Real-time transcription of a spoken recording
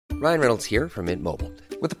Ryan Reynolds here from Mint Mobile.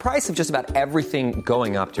 With the price of just about everything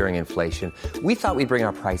going up during inflation, we thought we'd bring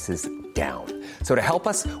our prices down. So to help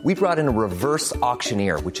us, we brought in a reverse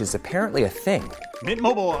auctioneer, which is apparently a thing. Mint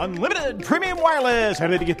Mobile Unlimited Premium Wireless. How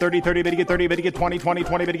to get 30, 30, bit to get 30, bit to get 20, 20,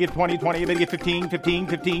 20, bit to get 20, 20, bit to get 15, 15,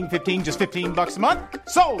 15, 15, just $15 a month?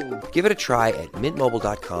 Sold! Give it a try at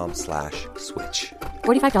mintmobile.com/switch.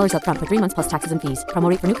 $45 up front for 3 months plus taxes and fees. Promo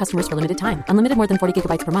rate for new customers for limited time. Unlimited more than 40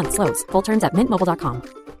 gigabytes per month. Slows full terms at mintmobile.com.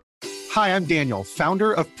 Hi, I'm Daniel,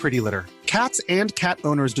 founder of Pretty Litter. Cats and cat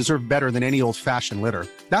owners deserve better than any old-fashioned litter.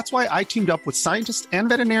 That's why I teamed up with scientists and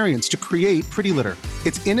veterinarians to create Pretty Litter.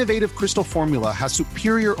 Its innovative crystal formula has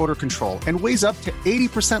superior odor control and weighs up to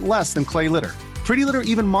 80% less than clay litter. Pretty Litter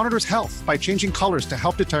even monitors health by changing colors to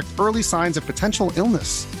help detect early signs of potential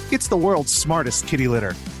illness. It's the world's smartest kitty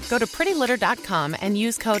litter. Go to prettylitter.com and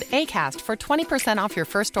use code ACAST for 20% off your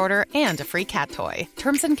first order and a free cat toy.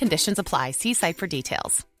 Terms and conditions apply. See site for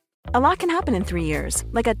details. A lot can happen in 3 years,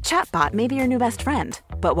 like a chatbot may be your new best friend.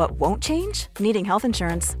 But what won't change? Needing health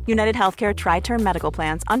insurance. United Healthcare Tri-Term Medical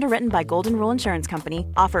Plans, underwritten by Golden Rule Insurance Company,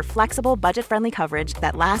 offer flexible, budget-friendly coverage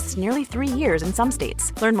that lasts nearly 3 years in some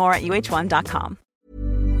states. Learn more at uh1.com.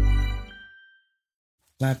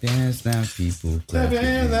 Clap your hands now, people. Clap your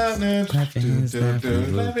hands out now. Clap your hands now,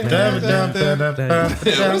 people. What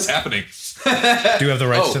is happening? Do you have the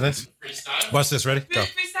rights to this? Freestyle. Watch this. Ready? Go.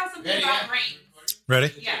 Freestyle something about rain.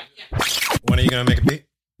 Ready? Yeah. When are you gonna make a beat?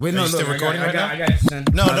 Wait, Are no, you still recording right now? I got you, son.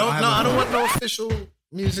 No, I don't want no official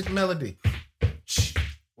music melody.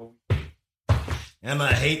 And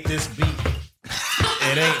I hate this beat.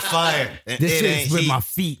 It ain't fire. And This it is ain't with heat. my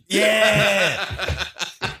feet. Yeah.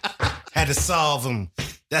 Had to solve them.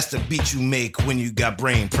 That's the beat you make when you got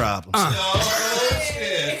brain problems. Oh,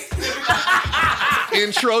 shit.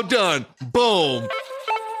 Intro done. Boom.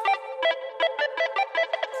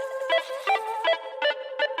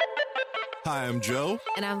 Hi, I'm Joe.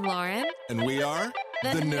 And I'm Lauren. And we are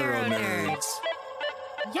The Neuro Nerds.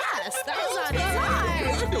 Yes, that was on time.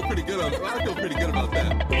 I feel pretty good about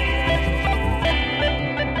that.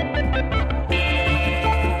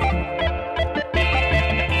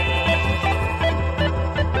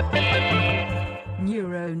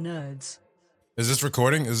 Neuro Nerds. Is this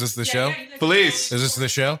recording? Is this the show? Police. Is this the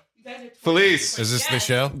show? Police. Is this the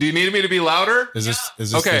show? Do you need me to be louder? Is this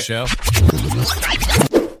Okay. the show?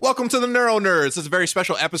 Welcome to the Neuro Nerds. This is a very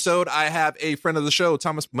special episode. I have a friend of the show,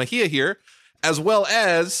 Thomas Mejia, here, as well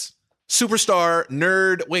as superstar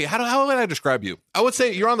nerd. Wait, how would I describe you? I would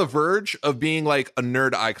say you're on the verge of being like a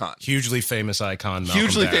nerd icon. Hugely famous icon. Malcolm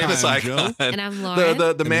Hugely Barrett. famous Hi, I'm icon. And I'm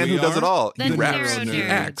Lauren. The man who does it all. The He raps. Neuro He Nerds.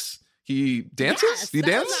 acts. He dances. Yes, You that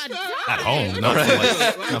dance? was on At time. home,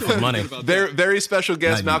 not for money. Very, very special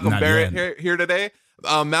guest, Not- Malcolm not Barrett, yet. here today.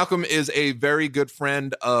 Malcolm is a very good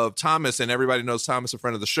friend of Thomas, and everybody knows Thomas, a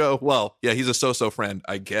friend of the show. Well, yeah, he's a so-so friend,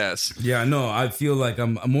 I guess. Yeah, no, I feel like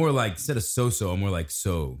I'm more like, instead of so-so, I'm more like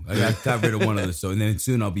so. I got rid of one of the so, and then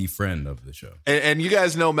soon I'll be friend of the show. And you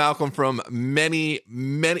guys know Malcolm from many.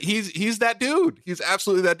 He's that dude. He's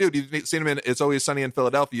absolutely that dude. You've seen him in It's Always Sunny in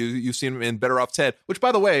Philadelphia. You've seen him in Better Off Ted, which,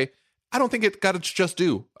 by the way, I don't think it got its just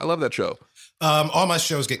due. I love that show. All my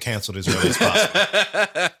shows get canceled as early as possible.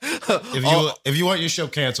 If you want your show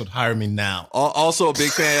canceled, hire me now. Also a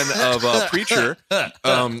big fan of Preacher.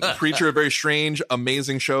 Preacher, a very strange,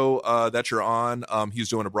 amazing show that you're on. He's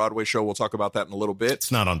doing a Broadway show. We'll talk about that in a little bit.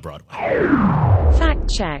 It's not on Broadway. Fact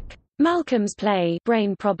check. Malcolm's play,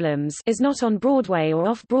 Brain Problems, is not on Broadway or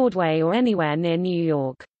off-Broadway or anywhere near New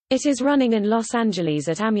York. It is running in Los Angeles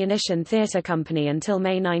at Ammunition Theatre Company until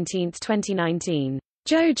May 19, 2019.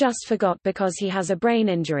 Joe just forgot because he has a brain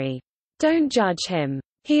injury. Don't judge him.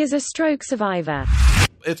 He is a stroke survivor.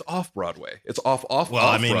 It's off Broadway. It's off. Well, off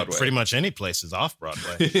I mean, Broadway. pretty much any place is off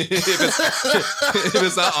Broadway. if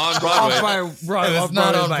it's not on Broadway, If it's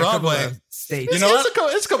not on Broadway, States. you know what?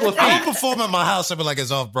 It's a couple of I feet. perform at my house. I'd be like,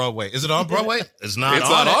 it's off Broadway. Is it on Broadway? It's not. It's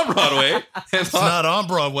on not it. on Broadway. It's not on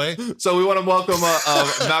Broadway. So we want to welcome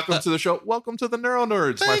Malcolm to the show. Welcome to the Neuro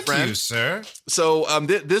Nerds, my Thank friend. you, sir. So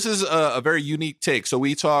this is a very unique take. So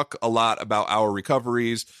we talk a lot about our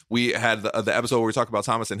recoveries. We had the episode where we talk about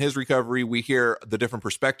Thomas and his recovery. We hear the different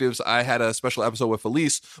perspectives. I had a special episode with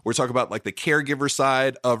Felice where we talk about like the caregiver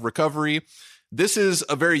side of recovery. This is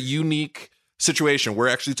a very unique situation. We're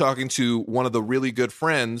actually talking to one of the really good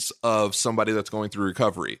friends of somebody that's going through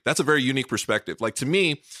recovery. That's a very unique perspective. Like to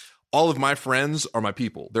me, all of my friends are my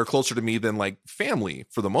people. They're closer to me than like family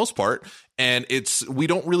for the most part. And we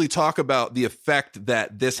don't really talk about the effect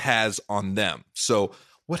that this has on them. So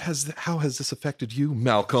how has this affected you,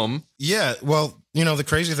 Malcolm? Yeah, well, you know, the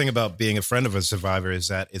crazy thing about being a friend of a survivor is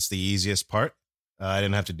that it's the easiest part. I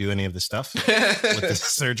didn't have to do any of the stuff with the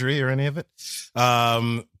surgery or any of it.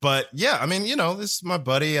 But yeah, I mean, this is my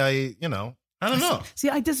buddy. I don't know. See,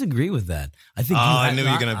 I disagree with that. I think I knew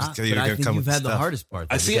you were gonna come you've with had stuff. the hardest part.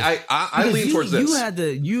 I see. I lean towards this. You had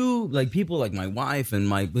like people like my wife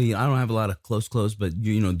and I don't have a lot of close, but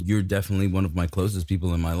you're definitely one of my closest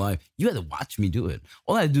people in my life. You had to watch me do it.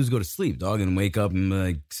 All I had to do is go to sleep, dog, and wake up and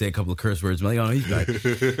like say a couple of curse words. I'm like, oh, he's back.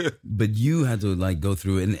 But you had to like go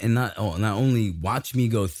through it and not only watch me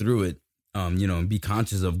go through it. And be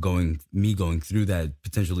conscious of going through that,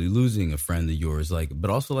 potentially losing a friend of yours, but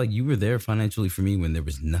also like you were there financially for me when there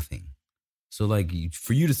was nothing. So like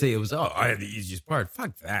for you to say it was, I had the easiest part,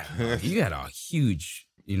 fuck that. You had a huge,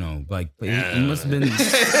 he must have been.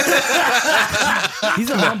 He's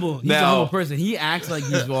a humble person. He acts like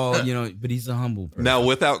he's all, but he's a humble person. Now,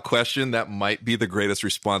 without question, that might be the greatest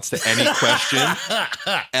response to any question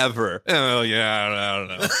ever. Oh yeah, I don't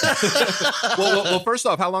know. well, first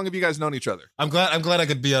off, how long have you guys known each other? I'm glad I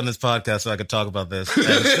could be on this podcast so I could talk about this. By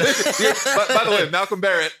the way, Malcolm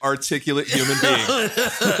Barrett, articulate human being.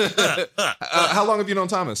 How long have you known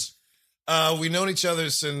Thomas? We've known each other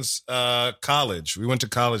since college. We went to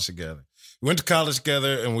college together.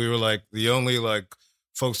 And we were like the only like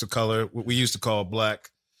folks of color, what we used to call black.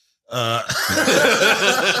 Oh,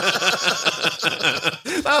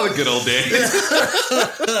 the good old days.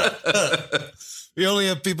 We only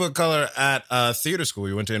have people of color at theater school.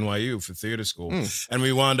 We went to NYU for theater school. And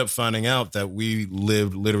we wound up finding out that we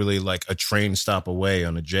lived literally like a train stop away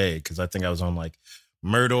on a J, because I think I was on like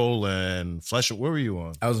Myrtle and Fletcher. Where were you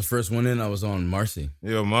on? I was the first one in. I was on Marcy.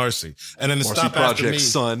 Yeah, Marcy. And then the Marcy stop Project, after me,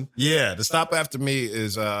 son. Yeah, the stop after me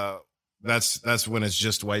is that's when it's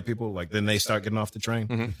just white people. Like then they start getting off the train.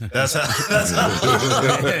 Mm-hmm.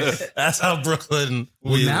 That's how Brooklyn.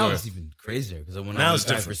 Now were. it's even crazier because when now I it's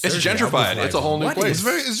different. It's gentrified. It's a whole new place.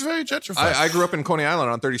 It's very gentrified. I grew up in Coney Island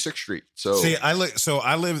on 36th Street. So see, I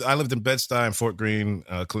lived in Bed-Stuy, Fort Greene,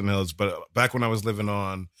 Clinton Hills. But back when I was living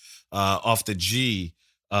on off the G.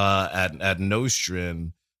 At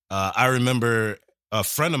Nostrand, I remember a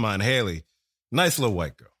friend of mine, Haley, nice little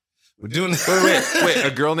white girl. We're doing wait, a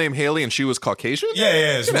girl named Haley and she was Caucasian?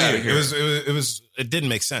 Yeah, it's weird. It didn't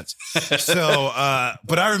make sense. So,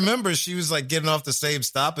 but I remember she was like getting off the same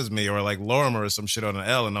stop as me, or like Lorimer or some shit on an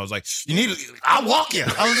L, and I was like, I'll walk you.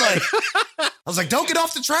 I was like, don't get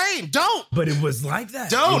off the train, don't. But it was like that.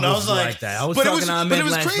 Don't. I was like that. I was talking to Ahmed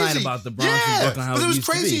last night about the Bronx and Brooklyn, how but it was used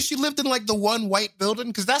crazy. To be. She lived in like the one white building,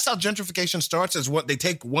 because that's how gentrification starts. Is what they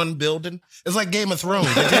take one building. It's like Game of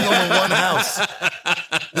Thrones. They take over one house.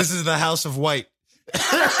 This is the House of White.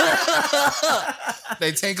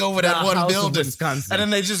 They take over that one building, and then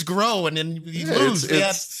they just grow, and then you lose.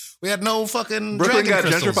 We had no fucking Brooklyn dragon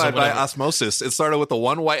got crystals gentrified by osmosis. It started with the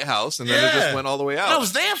one white house, and then it just went all the way out. And I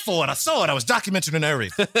was there for it. I saw it. I was documenting and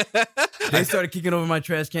everything. They started kicking over my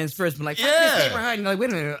trash cans first, but like, this behind. You're like,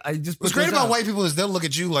 wait a minute, I just. What's great about white people is they'll look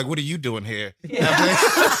at you like, "What are you doing here?" Yeah.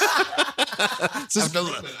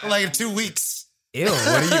 Like in 2 weeks. Ew,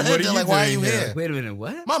 what are you like, why are you here? Wait a minute,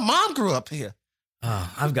 what? My mom grew up here.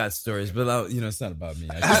 Oh, I've got stories, but it's not about me.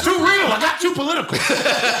 It's too real. I got too political.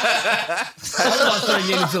 I started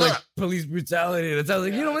getting into like police brutality, and I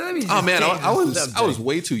was like, let me. Oh man, I was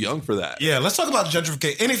way too young for that. Yeah, let's talk about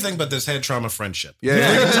gentrification. Anything but this head trauma friendship.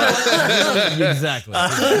 Yeah. Exactly.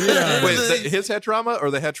 Wait, his head trauma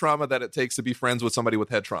or the head trauma that it takes to be friends with somebody with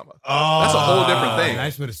head trauma? Oh, that's a whole different thing.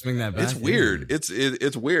 Nice way to swing that back. It's weird.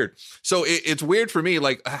 It's weird. So it's weird for me.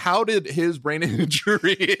 Like, how did his brain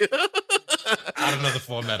injury? I don't know the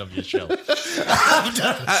format of your show.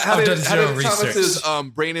 How did Thomas's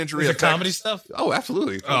brain injury affect comedy stuff? Oh,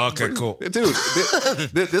 absolutely. Oh, okay, cool. Dude,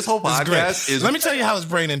 this whole podcast is... Let me tell you how his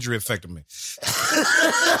brain injury affected me.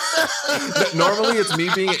 Normally, it's me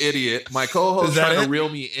being an idiot, my co-host trying to reel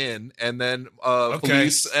me in, and then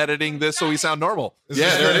police editing this so we sound normal.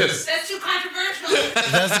 There it is. That's too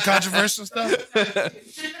controversial. That's the controversial stuff?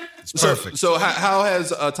 It's perfect. So how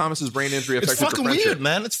has Thomas's brain injury affected your friendship? It's fucking weird,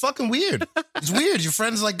 man. It's fucking weird. It's weird. Your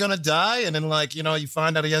friend's like gonna die, and then like, you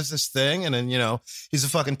find out he has this thing, and then, he's a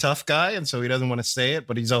fucking tough guy, and so he doesn't want to say it,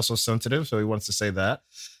 but he's also sensitive, so he wants to say that.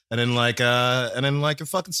 And then it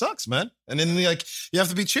fucking sucks, man. And then like you have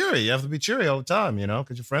to be cheery. You have to be cheery all the time,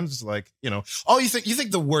 because your friends is like, all you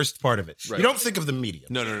think the worst part of it. Right. You don't think of the medium.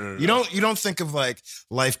 No. You don't think of like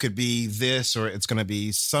life could be this, or it's going to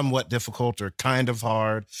be somewhat difficult or kind of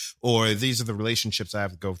hard, or these are the relationships I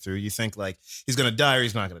have to go through. You think like he's going to die or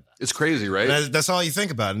he's not going to die. It's crazy, right? That's all you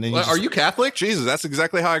think about. And then are you Catholic? Jesus, that's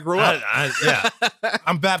exactly how I grew up. Yeah.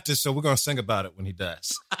 I'm Baptist, so we're going to sing about it when he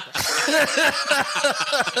dies. That's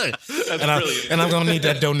brilliant. And I'm going to need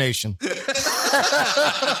that donation.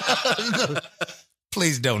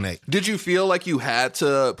 Please donate. Did you feel like you had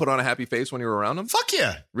to put on a happy face when you were around him? Fuck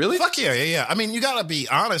yeah. Really? Fuck yeah. I mean, you got to be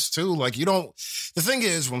honest, too. Like, the thing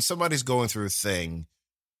is, when somebody's going through a thing,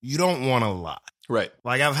 you don't want to lie. Right.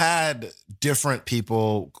 Like, I've had different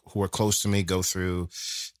people who are close to me go through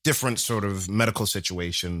different sort of medical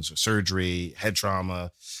situations, surgery, head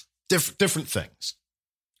trauma, different things.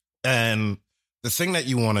 And the thing that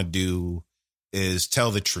you want to do is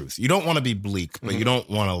tell the truth. You don't want to be bleak, but you don't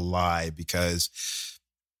want to lie, because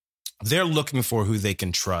they're looking for who they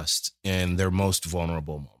can trust in their most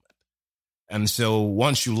vulnerable moment. And so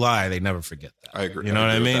once you lie, they never forget that. I agree. You know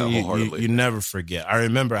what I mean? Wholeheartedly. You never forget. I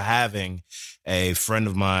remember having a friend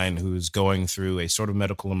of mine who's going through a sort of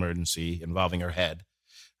medical emergency involving her head,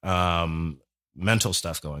 mental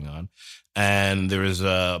stuff going on. And there was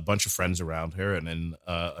a bunch of friends around her, and then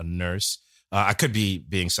a nurse. I could be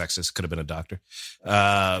being sexist, could have been a doctor.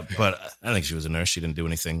 But I think she was a nurse. She didn't do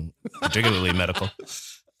anything particularly medical.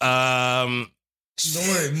 Don't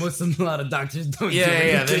worry, a lot of doctors don't.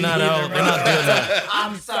 Yeah, they're not doing that.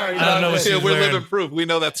 I'm sorry. I don't know what she We're learned. living proof. We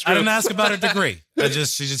know that's true. I didn't ask about her degree.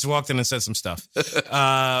 She just walked in and said some stuff.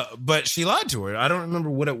 But she lied to her. I don't remember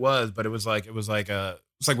what it was, but it was like one of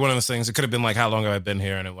those things. It could have been like, how long have I been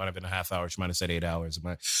here? And it might have been a half hour. She might have said 8 hours.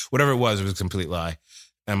 Whatever it was a complete lie.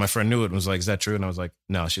 And my friend knew it and was like, is that true? And I was like,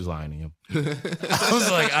 no, she's lying to you. I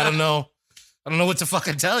was like, I don't know what to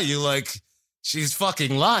fucking tell you. Like, she's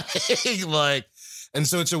fucking lying. Like, and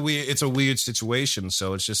so it's a weird situation.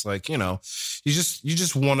 So it's just like, you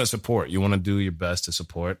just want to support. You want to do your best to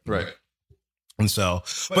support. Right. And so,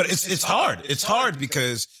 but it's hard. It's hard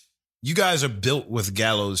because you guys are built with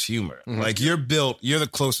gallows humor. Mm-hmm. Like, you're the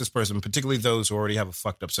closest person, particularly those who already have a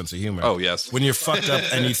fucked up sense of humor. Oh, yes. When you're fucked up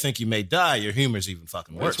and you think you may die, your humor's even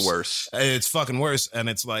fucking worse. It's worse. It's fucking worse. And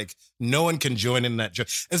it's like, no one can join in that joke.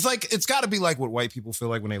 It's like, it's got to be like what white people feel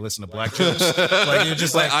like when they listen to black jokes. Like, you're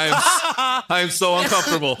just like, I am so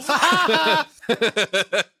uncomfortable.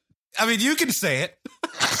 I mean, you can say it.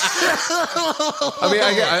 I mean,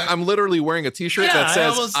 I'm literally wearing a T-shirt that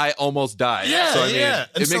says "I almost died." Yeah, so I mean, yeah.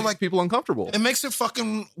 it makes people uncomfortable. It makes it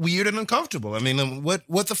fucking weird and uncomfortable. I mean,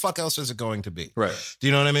 what the fuck else is it going to be? Right. Do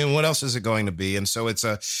you know what I mean? What else is it going to be? And so it's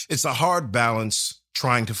a hard balance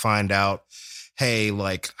trying to find out, hey,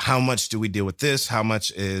 like, how much do we deal with this? How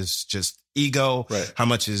much is just ego? Right. How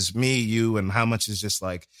much is me, you, and how much is just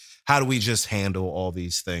like, how do we just handle all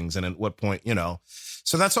these things? And at what point,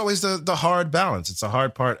 So that's always the hard balance. It's a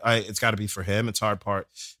hard part. It's got to be for him. It's hard part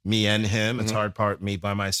me and him. It's hard part me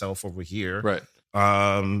by myself over here. Right.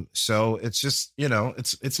 So it's just,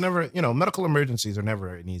 it's never, medical emergencies are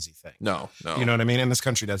never an easy thing. No. You know what I mean? And this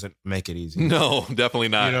country doesn't make it easy. No, definitely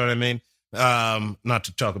not. You know what I mean? Not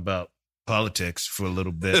to talk about politics for a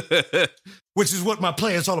little bit, which is what my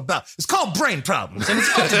play is all about. It's called Brain Problems, and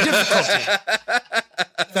it's about the difficulty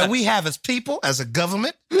that we have as people, as a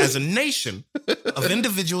government, as a nation of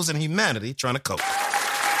individuals and humanity trying to cope.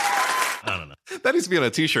 I don't know. That needs to be on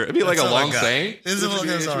a T-shirt. It'd be like a long saying.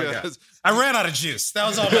 I ran out of juice. That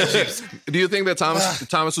was all my juice. Do you think that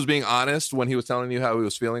Thomas was being honest when he was telling you how he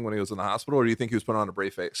was feeling when he was in the hospital, or do you think he was putting on a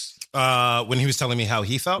brave face? When he was telling me how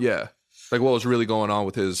he felt? Yeah. Like, what was really going on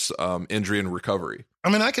with his injury and recovery? I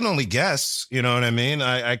mean, I can only guess. You know what I mean?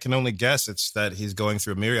 I can only guess it's that he's going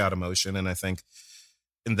through a myriad emotion. And I think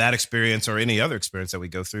in that experience or any other experience that we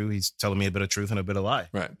go through, he's telling me a bit of truth and a bit of lie.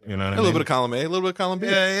 Right. You know what I mean? A little bit of column A, a little bit of column B.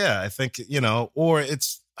 Yeah. I think, or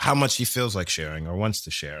it's how much he feels like sharing or wants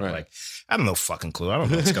to share. Right. Like, I don't know fucking clue. I don't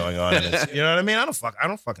know what's going on. You know what I mean? I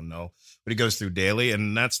don't fucking know what he goes through daily.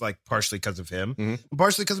 And that's like partially because of him, and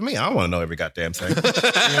partially because of me. I don't want to know every goddamn thing. You know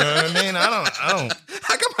what I mean? I don't.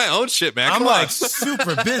 I got my own shit, man. I'm like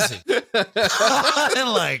super busy. I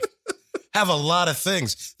like have a lot of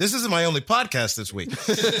things. This isn't my only podcast this week,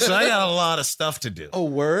 so I got a lot of stuff to do. Oh,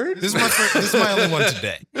 word? This is my only one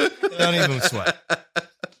today. Don't even sweat.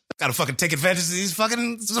 Gotta fucking take advantage of these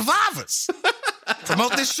fucking survivors.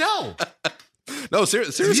 Promote this show. No,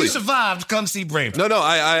 seriously. If you survived, come see Brain. No,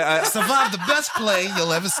 I survived the best play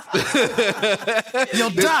you'll ever see.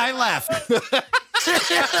 You'll die laughing.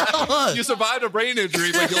 You survived a brain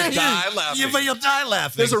injury, but you'll die laughing. Yeah, but you'll die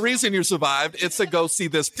laughing. There's a reason you survived. It's to go see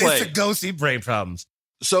this play. It's to go see Brain Problems.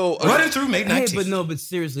 So running through May 19th. Hey, but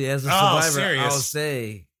seriously, as a survivor, I'll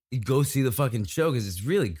say go see the fucking show because it's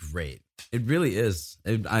really great. It really is.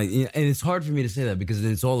 And it's hard for me to say that because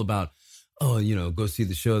it's all about, go see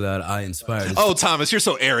the show that I inspired. Thomas, you're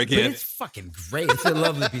so arrogant. But it's fucking great. It's a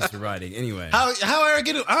lovely piece of writing. Anyway. How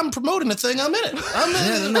arrogant? I'm promoting the thing. I'm in it.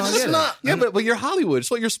 It's not. Yeah, but you're Hollywood.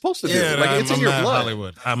 It's what you're supposed to do. Yeah, it's in your blood.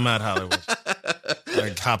 Hollywood. I'm not Hollywood.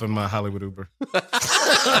 Like hop in my Hollywood Uber. Get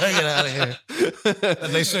out of here.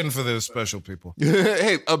 They send for those special people.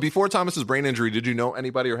 Hey, before Thomas's brain injury, did you know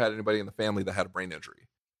anybody or had anybody in the family that had a brain injury?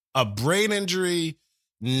 A brain injury?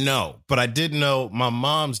 No. But I did know my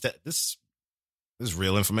mom's dad. This is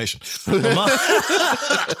real information.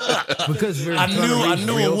 Because I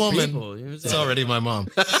knew a woman. People, you know it's already my mom.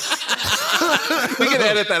 We can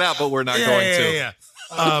edit that out, but we're not going to. Yeah.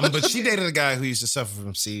 But she dated a guy who used to suffer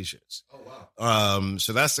from seizures. Oh, wow.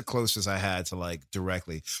 So that's the closest I had to like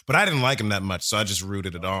directly. But I didn't like him that much, so I just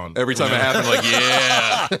rooted it on. Every time it happened, like,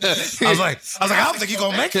 yeah. I was like, I don't think you're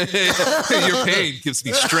going to make it. Your pain gives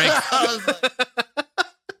me strength.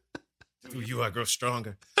 Dude, you grow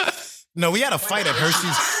stronger. No, we had a fight at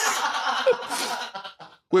Hershey's.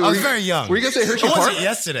 Wait, I was very young. Were you going to say Hershey Park? It Park? wasn't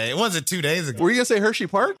yesterday. It wasn't 2 days ago. Were you going to say Hershey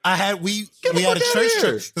Park? We had a church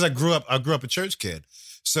trip because I grew up a church kid.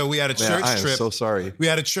 So we had a church trip. I am so sorry. We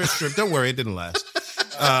had a church trip. Don't worry, it didn't last.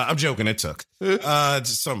 I'm joking. It took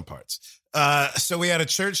just some parts. So we had a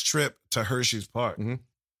church trip to Hershey's Park,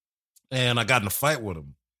 and I got in a fight with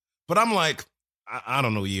him. But I'm like, I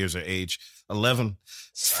don't know years or age, 11.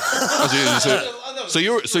 So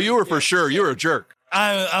you were for sure. You were a jerk.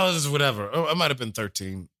 I was whatever. I might have been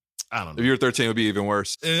 13. I don't know. If you were 13, it would be even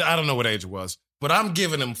worse. I don't know what age it was, but I'm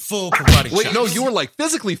giving him full karate Wait, chops. no, you were like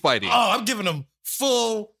physically fighting. Oh, I'm giving him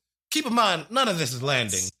full. Keep in mind, none of this is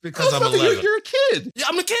landing because I'm 11. You're a kid. Yeah,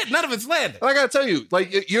 I'm a kid. None of it's landing. I gotta tell you,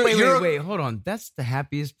 like you're. Wait, hold on. That's the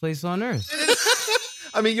happiest place on earth.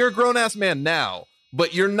 I mean, you're a grown ass man now,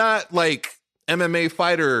 but you're not like MMA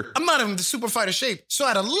fighter. I'm not in the super fighter shape. So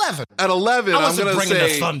at 11. At 11, I I'm wasn't gonna bringing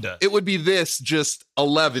say the thunder. It would be this, just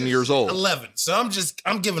 11 years old. 11. So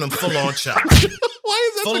I'm giving him full on chops. Why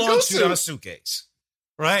is that full the on go-to? shoot on a suitcase,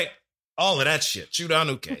 right? All of that shit. Shoot on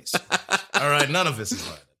a case. All right, none of this is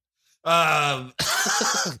landing.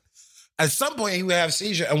 At some point, he would have a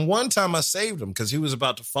seizure, and one time I saved him because he was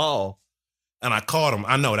about to fall, and I caught him.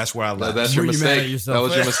 I know that's where I left. That's your mistake. That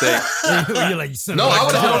was your mistake. You're like, no, I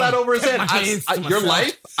would have held that over his head. Your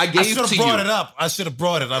life, I gave to you. I should have brought it up. I should have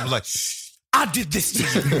brought it. I was like, I did this to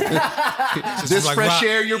you. This like, fresh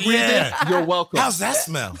air you're breathing, you're welcome. How's that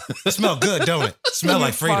smell? It smell good, don't it? Smell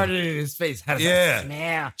like freedom. Farted in his face. How does that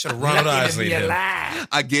smell? Should have Ronald Isley him.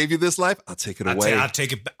 I gave you this life. I'll take it away. I'll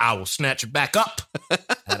take it. I will snatch it back up.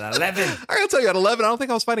 At 11. I gotta tell you, at 11, I don't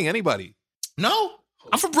think I was fighting anybody. No.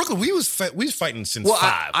 I'm from Brooklyn. We was fighting since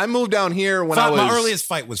 5. I moved down here when I was... My earliest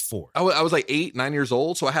fight was 4. I was like 8, 9 years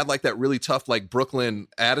old, so I had like that really tough like Brooklyn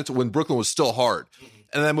attitude when Brooklyn was still hard.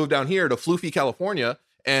 And then I moved down here to Floofy, California,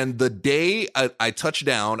 and the day I touched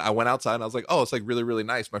down, I went outside and I was like, oh, it's like really, really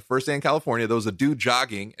nice. My first day in California, there was a dude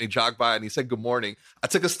jogging, and he jogged by and he said, good morning. I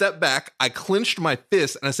took a step back, I clenched my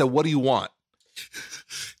fist, and I said, what do you want?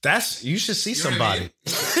 You should see somebody.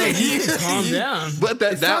 Hey, calm down. But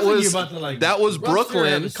that was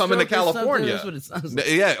Brooklyn coming to California. That's what it sounds like.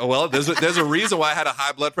 Yeah, well, there's a reason why I had a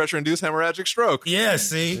high blood pressure induced hemorrhagic stroke. Yeah,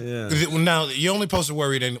 see. Yeah. Now you're only supposed to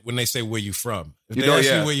worry when they say where you from. If they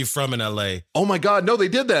ask you where you from in LA. Oh my God, no, they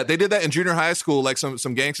did that. They did that in junior high school. Like some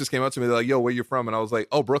gangsters came up to me, they're like, "Yo, where you from?" And I was like,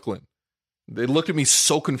 "Oh, Brooklyn." They looked at me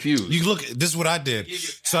so confused. This is what I did.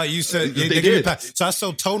 So you said they did. So I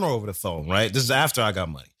sold toner over the phone, right? This is after I got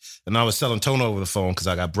money, and I was selling toner over the phone because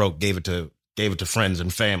I got broke. Gave it to friends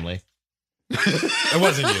and family. It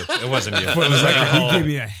wasn't you. It wasn't you. It was like he gave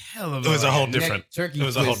me a hell of a. It was a whole different turkey. It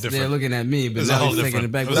was a whole twist. different. They're looking at me, but it was a whole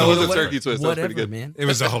different. Back. That was a turkey twist. That was pretty good, man. It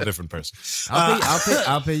was a whole different person.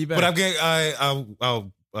 I'll pay you back. But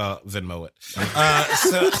I'll Venmo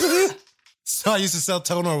it. So I used to sell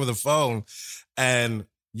toner over the phone. And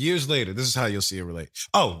years later, this is how you'll see it relate.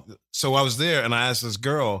 Oh, so I was there and I asked this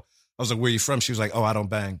girl, I was like, where are you from? She was like, oh, I don't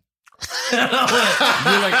bang. You're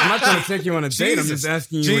like, I'm not trying to take you on a date. I'm just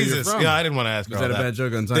asking you where you're from. Yeah, I didn't want to ask her. Is that a bad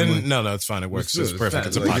joke on time? No, it's fine. It works. It's perfect.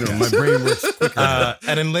 It's a like, podcast. My brain works quicker.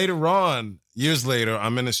 And then later on, years later,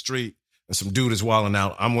 I'm in the street and some dude is wilding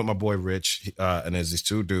out. I'm with my boy Rich, and there's these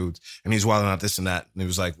 2 dudes, and he's wilding out this and that. And he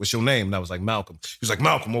was like, what's your name? And I was like, Malcolm. He was like,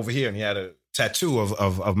 Malcolm over here. And he had a tattoo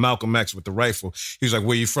of Malcolm X with the rifle. He was like,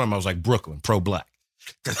 where you from? I was like, Brooklyn, pro-black.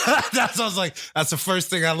 I was like, that's the first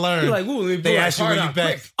thing I learned. You're like, ooh, they asked you where you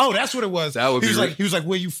back. Oh, that's what it was. That would he was like,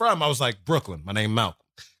 where you from? I was like, Brooklyn. My name Malcolm.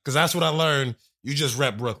 Because that's what I learned. You just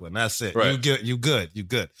rep Brooklyn. That's it. Right. You good.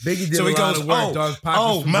 Biggie did a lot of work,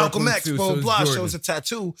 dog. Malcolm X, too, blah, so blah, Jordan. shows a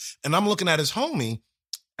tattoo. And I'm looking at his homie,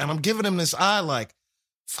 and I'm giving him this eye like,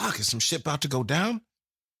 fuck, is some shit about to go down?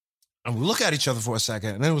 And we look at each other for a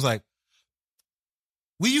second, and then it was like,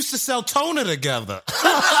 we used to sell toner together.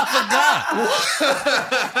 I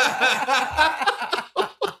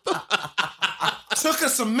forgot. Took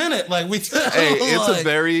us a minute. Like we. Hey,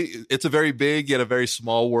 it's a very big yet a very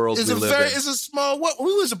small world we live in. It's a small world.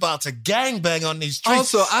 We was about to gangbang on these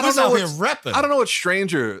streets. Also, I don't know what's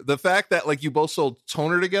stranger, the fact that like you both sold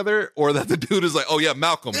toner together, or that the dude is like, oh yeah,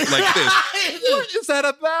 Malcolm, like this. What is that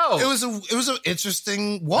about? It was an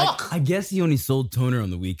interesting walk. I guess he only sold toner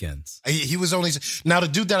on the weekends. He was only now the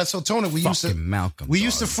dude that I sold toner. We used to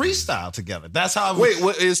freestyle together. That's how. Wait,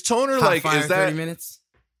 what is toner Hot like? fire, Is that 30 minutes?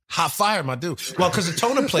 Hot fire, my dude? Well, because the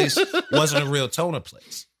toner place wasn't a real toner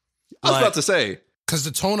place. I was about to say because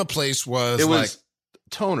the toner place was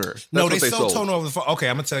toner. That's no, what they sold toner over the phone. Okay,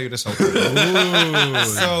 I'm gonna tell you this whole thing.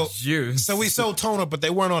 So we sold toner, but they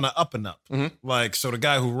weren't on an up and up. Mm-hmm. Like, so the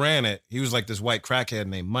guy who ran it, he was like this white crackhead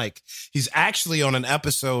named Mike. He's actually on an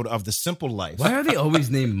episode of The Simple Life. Why are they always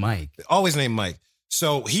named Mike? Always named Mike.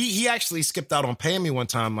 So he actually skipped out on paying me one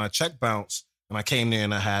time. My check bounced, and I came there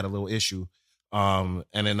and I had a little issue. And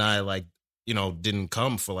then I didn't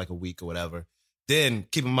come for like a week or whatever. Then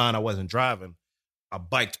keep in mind I wasn't driving. I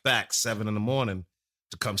biked back 7 a.m.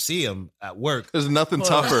 to come see him at work. There's nothing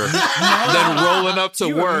tougher than rolling up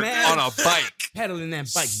to work on a bike. Pedaling that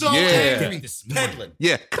bike. So angry. Pedaling.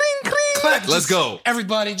 Yeah. Cling, cling. Let's go.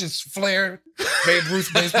 Everybody just flare. Babe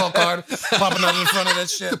Ruth baseball card popping out in front of that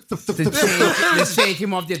shit. The chain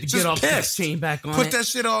came off there to get off the chain back on. Put that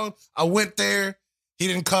shit on. I went there. He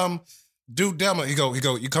didn't come. Dude, damn it. He go,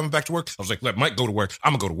 you coming back to work? I was like, let Mike go to work.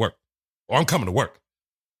 I'm going to go to work. Or I'm coming to work.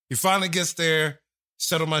 He finally gets there.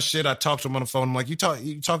 Settle my shit. I talked to him on the phone. I'm like, you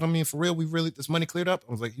talking to me for real? This money cleared up?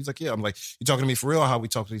 He's like, yeah. I'm like, you talking to me for real? Or how we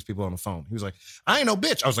talk to these people on the phone? He was like, I ain't no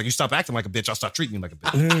bitch. I was like, you stop acting like a bitch, I'll start treating you like a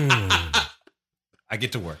bitch. I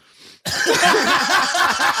get to work.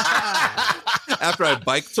 After I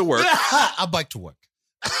bike to work. I bike to work.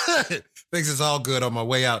 Thinks it's all good. On my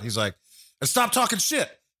way out, he's like, and stop talking shit.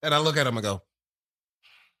 And I look at him and go,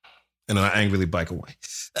 and then I angrily bike away.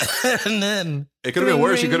 And then it could have been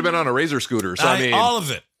worse. You could have been on a Razor scooter. So I mean, all of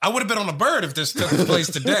it. I would have been on a bird if this took place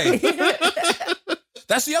today.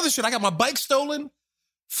 That's the other shit. I got my bike stolen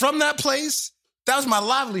from that place. That was my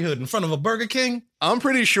livelihood in front of a Burger King. I'm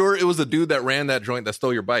pretty sure it was the dude that ran that joint that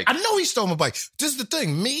stole your bike. I know he stole my bike. This is the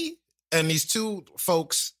thing. Me and these two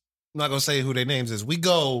folks, I'm not going to say who their names is. We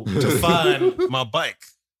go to find my bike.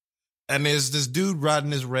 And there's this dude riding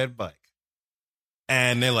this red bike.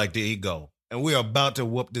 And they're like, there you go. And we're about to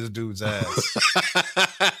whoop this dude's ass.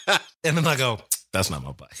 And then I go, that's not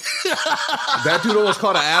my bike. That dude almost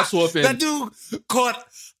caught an ass whooping. That dude caught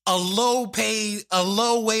a low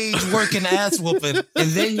wage working ass whooping. And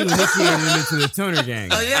then you initiated him into the toner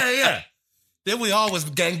gang. Yeah. Then we all was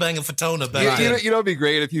gangbanging for toner back then. You know, it'd be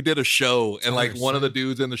great if you did a show and like one of the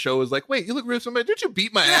dudes in the show was like, wait, you look real somebody. Did you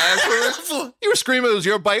beat my ass? You were screaming it was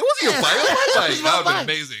your bike. It wasn't your bike. It was my bike. That would have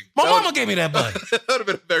been amazing. My mama gave me that bike. That would have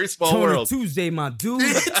been a very small Toner world. Tuesday, my dude.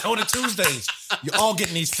 Toner Tuesdays. You're all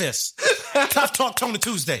getting these fists. Tough Talk Toner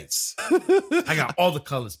Tuesdays. I got all the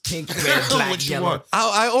colors. Pink, red, black, yellow.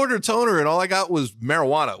 I ordered toner and all I got was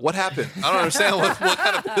marijuana. What happened? I don't understand what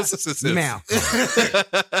kind of business this is.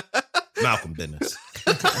 Malcolm business.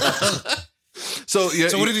 So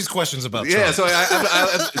what are these questions about? Yeah, so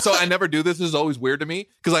I never do this. This is always weird to me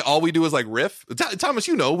because like all we do is like riff. Thomas,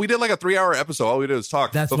 you know, we did like a 3-hour episode. All we did is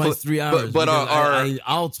talk. That's my 3 hours. But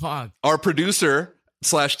I'll talk. Our producer /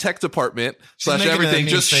 tech department / everything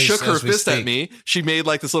just shook her fist at me. She made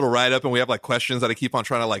like this little write up, and we have like questions that I keep on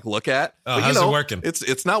trying to like look at. Oh, but, how's it working?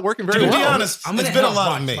 It's not working very well. To be honest, it's been a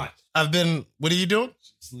lot of me. I've been. What are you doing?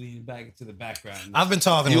 Leaning back into the background. I've been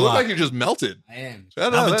talking. You a look lot. like you just melted. I am.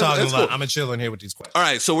 I've been talking a lot. Cool. I'm chilling here with these questions. All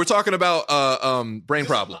right, so we're talking about brain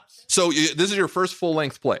problems. So this is your first full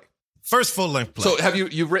length play. First full length play. So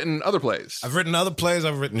you've written other plays? I've written other plays.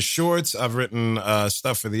 I've written shorts. I've written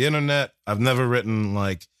stuff for the internet. I've never written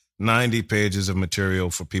like 90 pages of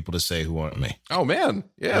material for people to say who aren't me. Oh man,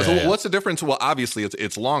 yeah. So what's the difference? Well, obviously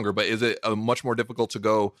it's longer, but is it much more difficult to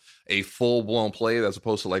go a full blown play as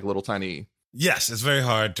opposed to like little tiny? Yes, it's very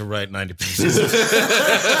hard to write 90 pages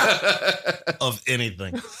of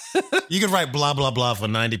anything. You can write blah, blah, blah for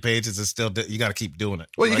 90 pages. It's still, you got to keep doing it.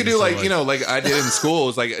 Well, you can do like, like I did in school.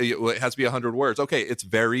 It's like, it has to be 100 words. Okay, it's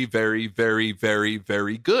very, very, very, very,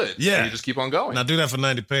 very good. Yeah. And you just keep on going. Now do that for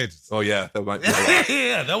 90 pages. Oh, yeah. That might be a lot.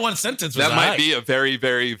 Yeah, that one sentence was That might be a very,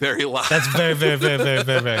 very, very lot. That's very, very, very, very,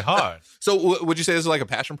 very, very hard. So would you say this is like a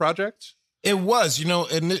passion project? It was,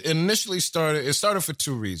 it initially started for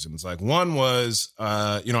two reasons. Like one was,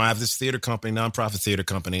 I have this theater company, nonprofit theater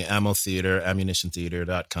company, Ammo Theater,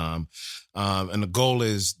 AmmunitionTheater.com. And the goal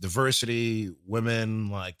is diversity, women,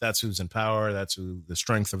 like that's who's in power. That's who the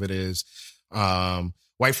strength of it is.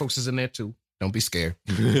 White folks is in there too. Don't be scared.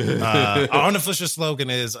 Our unofficial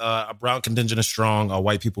slogan is a brown contingent is strong, our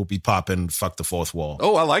white people be popping, fuck the fourth wall.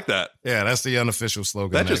 Oh, I like that. Yeah, that's the unofficial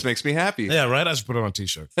slogan. That just makes me happy. Yeah, right? I should put it on a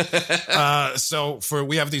t-shirt.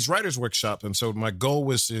 We have these writers workshop. And so my goal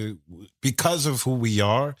was to, because of who we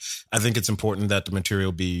are, I think it's important that the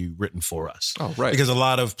material be written for us. Oh, right. Because a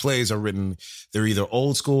lot of plays are written, they're either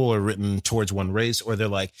old school or written towards one race, or they're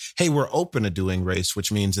like, hey, we're open to doing race,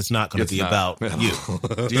 which means it's not going to be about you.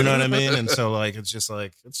 Do you know what I mean? And so like, it's just I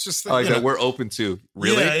like that we're open to.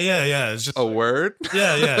 Really? Yeah. It's just a word.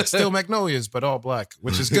 Yeah. It's still Magnolias, but all black,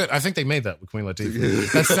 which is good. I think they made that with Queen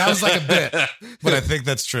Latifah. That sounds like a bit, but I think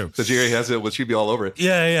that's true. So Jerry has it. Well, she'd be all over it.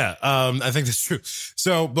 Yeah. I think that's true.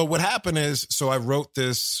 So, but what happened is, I wrote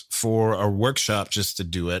this for a workshop just to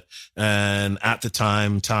do it. And at the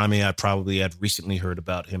time, Tommy, I probably had recently heard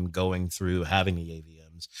about him going through having the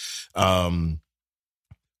AVMs.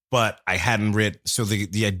 But I hadn't read. So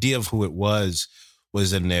the idea of who it was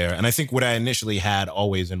in there. And I think what I initially had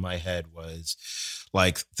always in my head was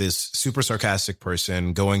like this super sarcastic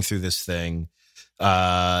person going through this thing,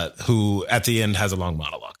 who at the end has a long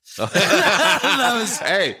monologue. That's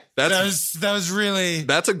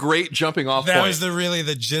a great jumping off point. That was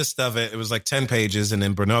the gist of it. It was like 10 pages. And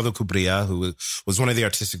then Bernardo Cubria, who was one of the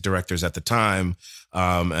artistic directors at the time,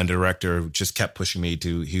 and director, just kept pushing me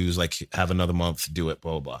he was like, have another month to do it,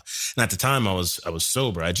 blah, blah. And at the time I was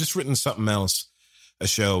sober. I'd just written something else, a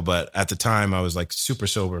show, but at the time I was like super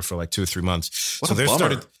sober for like 2 or 3 months. What a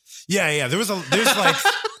bummer.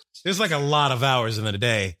 There's like a lot of hours in the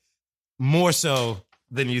day, more so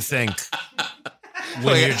than you think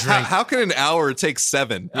when you're drinking. How can an hour take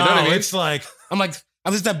 7? You know what I mean? It's like, I'm like,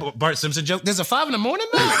 oh, this is that Bart Simpson joke. There's a 5 a.m. now?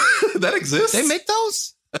 That exists? They make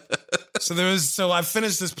those? So I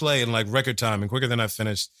finished this play in like record time and quicker than I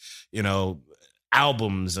finished,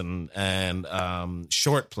 albums and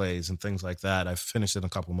short plays and things like that. I finished it in a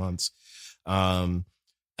couple months. And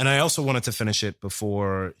I also wanted to finish it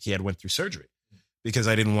before he had went through surgery, because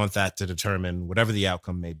I didn't want that to determine whatever the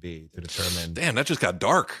outcome may be to determine. Damn, that just got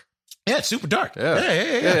dark. Yeah, it's super dark.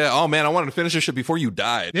 Yeah. Oh man, I wanted to finish this shit before you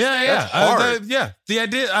died. Yeah. That's hard. The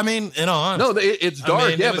idea, I mean, in all honesty. No, it's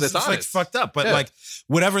dark. But it's honest. Like fucked up. But like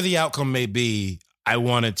whatever the outcome may be, I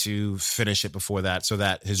wanted to finish it before that, so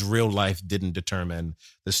that his real life didn't determine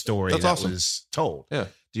the story was told. Yeah.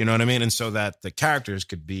 Do you know what I mean? And so that the characters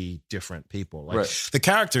could be different people. Like right. The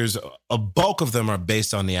characters, a bulk of them are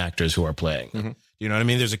based on the actors who are playing. Mm-hmm. You know what I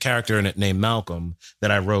mean? There's a character in it named Malcolm that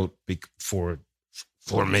I wrote for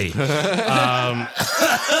me.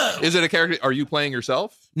 Is it a character? Are you playing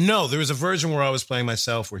yourself? No, there was a version where I was playing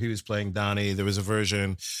myself, where he was playing Donnie. There was a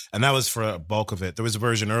version, and that was for a bulk of it. There was a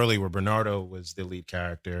version early where Bernardo was the lead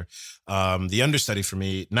character. The understudy for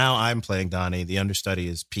me, now I'm playing Donnie. The understudy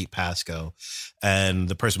is Pete Pasco. And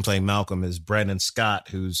the person playing Malcolm is Brandon Scott,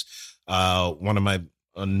 who's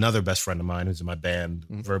another best friend of mine who's in my band,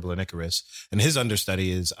 Verbal and Icarus. And his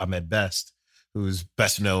understudy is Ahmed Best, who's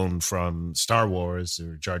best known from Star Wars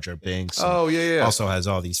or Jar Jar Binks. Oh, yeah. Also has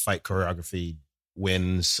all these fight choreography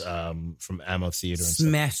wins from Ammo Theater. And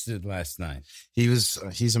smashed it last night. He's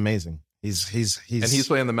amazing. He's and he's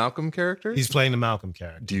playing the Malcolm character? He's playing the Malcolm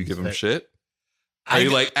character. Do you give him shit? Are you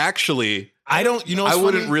like, actually... I don't, I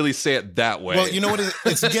wouldn't really say it that way. Well, you know what?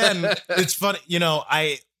 It's again, it's funny.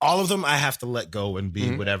 All of them I have to let go and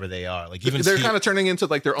be whatever they are. Like even they're kind of turning into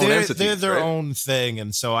like their own entity. They're their own thing,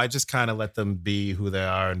 and so I just kind of let them be who they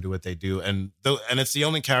are and do what they do. And it's the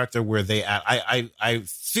only character where they act. I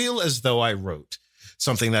feel as though I wrote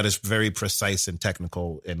something that is very precise and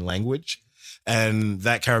technical in language, and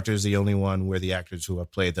that character is the only one where the actors who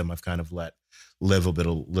have played them I've kind of let live a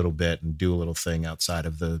little bit and do a little thing outside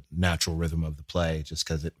of the natural rhythm of the play, just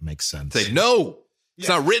because it makes sense. Say no. It's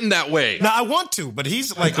not written that way. No, I want to, but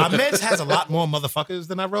he's like, Ahmed has a lot more motherfuckers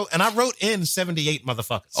than I wrote, and I wrote in 78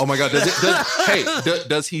 motherfuckers. Oh my God.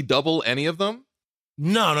 Does he double any of them?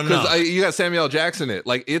 No. Because you got Samuel Jackson in it.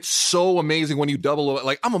 Like, it's so amazing when you double it.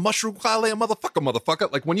 Like, I'm a mushroom Kale, a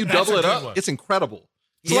motherfucker. Like, when you double it up, it's incredible.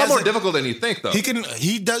 It's a lot more difficult than you think, though.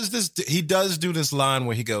 He does do this line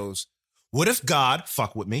where he goes, "What if God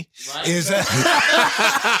fuck with me?" Right. Is that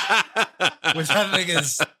which I think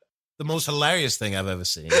is the most hilarious thing I've ever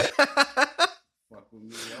seen.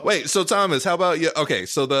 Wait, so Thomas, how about you? Okay,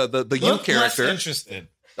 so the you character. Less interested.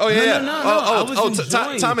 Oh yeah.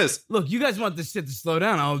 No. Thomas. Look, you guys want this shit to slow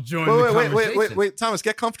down. I'll join. Wait, Thomas,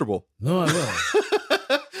 get comfortable. No, I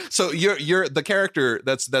will. So you're the character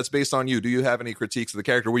that's based on you. Do you have any critiques of the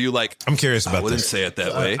character? Were you like, I'm curious about I wouldn't this. say it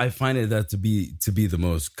that way. I find it that to be the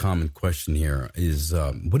most common question here is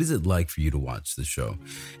what is it like for you to watch the show?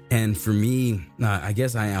 And for me, I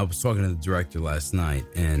guess I was talking to the director last night,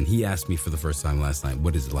 and he asked me for the first time last night,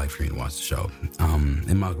 what is it like for you to watch the show?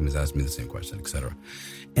 And Malcolm has asked me the same question, etc.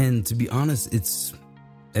 And to be honest,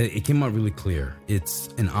 it came out really clear. It's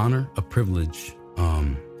an honor, a privilege,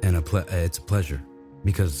 and it's a pleasure,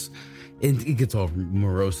 because it gets all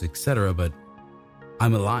morose, etc. But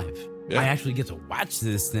I'm alive. Yeah. I actually get to watch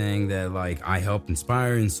this thing that like I helped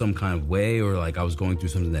inspire in some kind of way, or like I was going through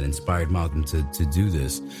something that inspired Malcolm to do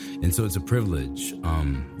this. And so it's a privilege,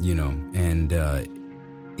 and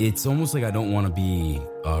it's almost like I don't want to be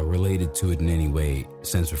related to it in any way,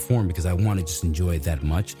 sense or form, because I want to just enjoy it that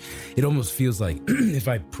much. It almost feels like if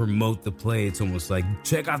I promote the play, it's almost like,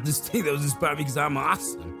 check out this thing that was inspired me because I'm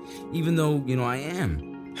awesome, even though, I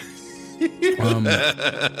am.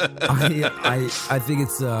 I think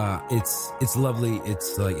it's lovely.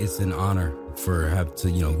 It's like, it's an honor for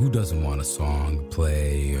who doesn't want a song,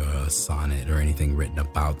 play, a sonnet, or anything written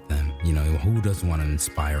about them? Who doesn't want to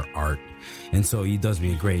inspire art? And so he does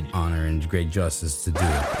me a great honor and great justice to do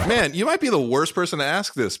it. Man, you might be the worst person to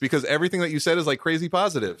ask this, because everything that you said is like crazy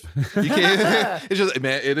positive. You can't. It's just,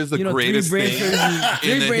 man, it is the greatest thing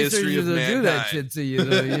in the history of mankind. Do that shit to you.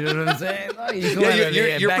 You know what I'm saying? Like, you go out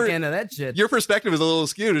the back end of that shit. Your perspective is a little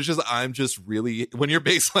skewed. It's just, I'm just really, when your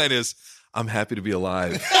baseline is, I'm happy to be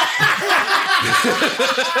alive.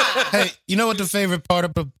 Hey, you know what the favorite part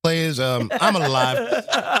of the play is? I'm alive.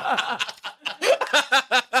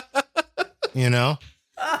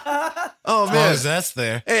 Oh man, as that's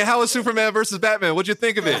there. Hey, how was Superman versus Batman? What'd you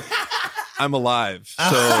think of it? I'm alive,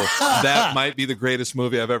 so that might be the greatest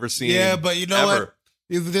movie I've ever seen. Yeah, but you know ever. what?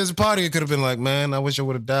 There's a part of you could have been like, man, I wish I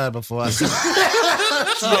would have died before I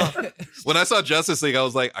saw it. When I saw Justice League, I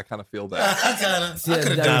was like, I kind of feel that. I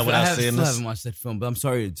could have died without seeing this. I haven't watched that film, but I'm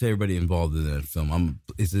sorry to everybody involved in that film.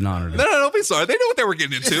 It's an honor. No, don't be sorry. They know what they were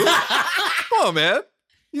getting into. Come on, man.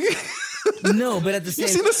 No, but at the same time,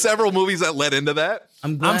 you've seen the several movies that led into that.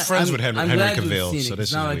 I'm friends with Henry Cavill, so this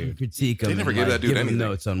is not weird. like a critique of they never gave that dude anything.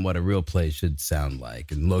 Notes on what a real play should sound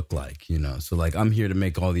like and look like, So like, I'm here to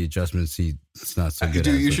make all the adjustments. It's not so good.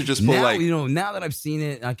 You should just pull now, now that I've seen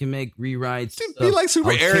it, I can make rewrites. Be like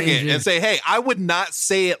super arrogant and say, "Hey, I would not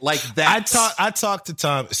say it like that." I talked to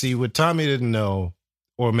Tom. See, what Tommy didn't know,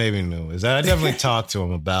 or maybe knew, is that I definitely talked to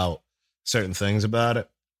him about certain things about it,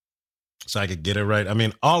 so I could get it right. I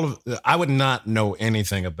mean, I would not know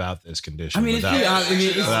anything about this condition. I mean,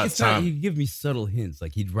 it's not, he'd give me subtle hints.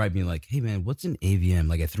 Like, he'd write me like, hey man, what's an AVM?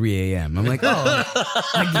 Like at 3 a.m. I'm like, oh,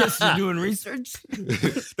 I guess you're doing research.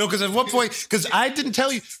 No, because at one point, because I didn't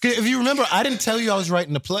tell you, if you remember, I didn't tell you I was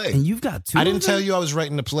writing the play. And you've got two. I didn't tell you I was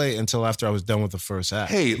writing the play until after I was done with the first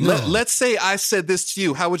act. Hey, let's say I said this to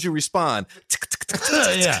you. How would you respond?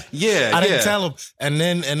 Yeah. I didn't tell him. And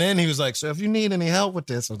then he was like, so if you need any help with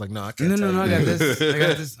this, I was like, no, I can't. No, I got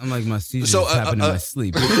this. I'm like, my seizures happen in my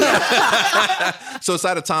sleep. So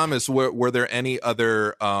aside of Thomas, were there any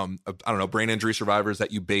other, brain injury survivors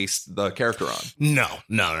that you based the character on? No.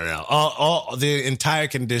 All the entire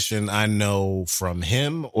condition I know from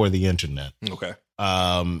him or the internet. Okay.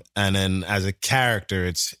 And then as a character,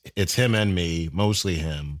 it's him and me, mostly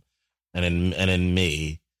him, and then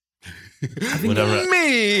me. I think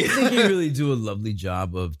you really do a lovely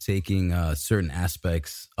job of taking certain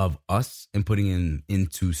aspects of us and putting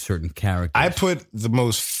into certain characters. I put the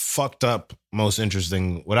most fucked up, most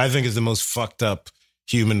interesting, what I think is the most fucked up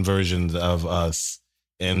human versions of us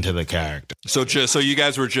into the character. So you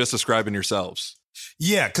guys were just describing yourselves.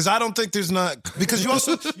 Yeah, because I don't think because you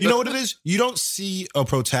also, you know what it is? You don't see a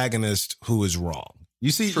protagonist who is wrong. You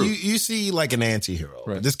see like an anti-hero.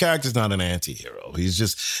 Right. This character's not an anti-hero. He's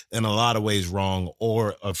just in a lot of ways wrong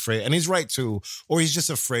or afraid. And he's right too. Or he's just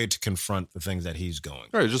afraid to confront the things that he's going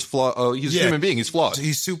through. Right, just flawed. He's a human being. He's flawed.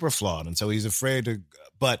 He's super flawed. And so he's afraid to,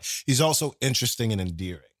 but he's also interesting and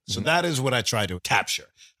endearing. So that is what I tried to capture.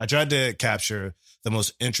 I tried to capture the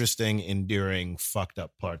most interesting, endearing, fucked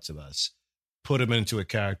up parts of us. Put him into a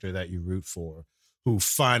character that you root for who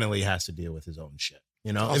finally has to deal with his own shit.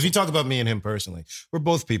 Awesome. If you talk about me and him personally, we're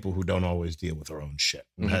both people who don't always deal with our own shit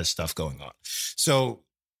and has stuff going on. So,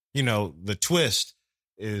 the twist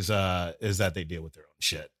is that they deal with their own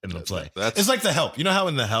shit in the play. It's like The Help. You know how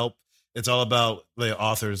in The Help, it's all about the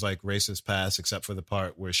author's like racist past, except for the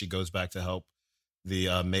part where she goes back to help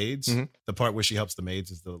the maids. Mm-hmm. The part where she helps the maids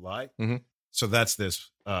is the lie. Mm-hmm. So that's this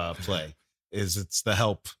play. It's The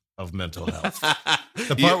Help of mental health.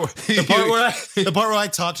 The part where I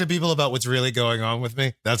talk to people about what's really going on with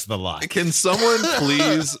me, that's the lie. Can someone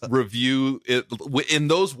please review it in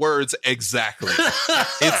those words exactly?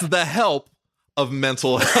 It's the help of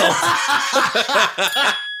mental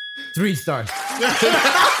health. 3 stars.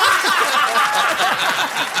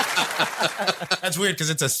 That's weird because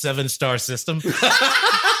it's a 7-star system.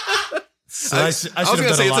 So I was going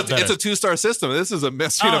to say it's a 2-star system. This is a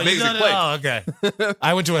amazing place. Oh, okay.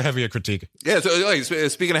 I went to a heavier critique. Yeah. So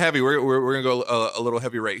speaking of heavy, we're going to go a little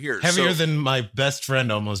heavy right here. Heavier than my best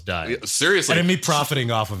friend almost died. Yeah, seriously, and me profiting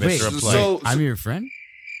off of it. Wait, so I'm your friend.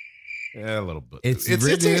 Yeah, a little bit. It's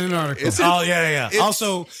written in an article. Yeah.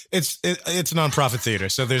 Also, it's nonprofit theater,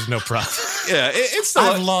 so there's no profit. Yeah, it's still.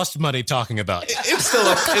 I've lost money talking about it. It's still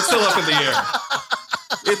up in the air.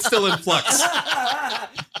 It's still in flux.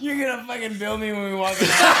 You're gonna fucking bill me when we walk in.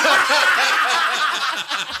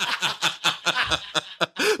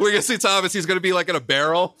 We're gonna see Thomas. He's gonna be like in a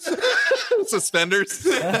barrel, suspenders.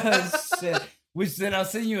 Shit. Which then I'll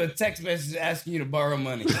send you a text message asking you to borrow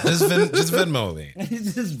money. Just Venmo me.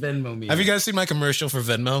 Just Venmo me. Have you guys seen my commercial for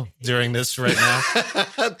Venmo during this right now?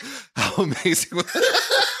 How amazing!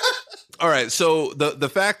 All right, so the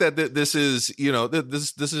fact that this is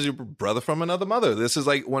this is your brother from another mother. This is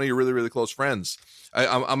like one of your really, really close friends.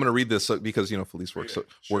 I'm going to read this because Felice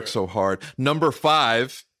works so hard. Number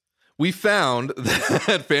 5. We found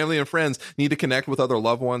that family and friends need to connect with other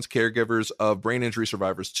loved ones, caregivers of brain injury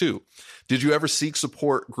survivors too. Did you ever seek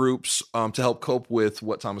support groups to help cope with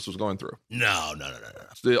what Thomas was going through? No.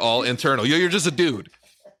 All internal. You're just a dude.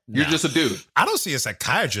 You're just a dude. I don't see a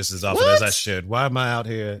psychiatrist as often as I should. Why am I out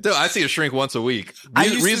here? Dude, I see a shrink once a week.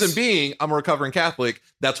 Reason being, I'm a recovering Catholic.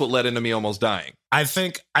 That's what led into me almost dying. I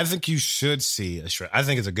think you should see a shrink. I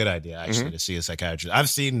think it's a good idea actually to see a psychiatrist. I've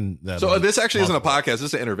seen that. So this actually isn't a podcast. This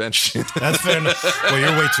is an intervention. That's fair enough. Well,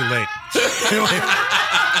 you're way too late.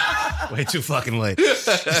 Way too fucking late.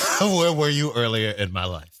 Where were you earlier in my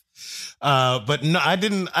life? But no, I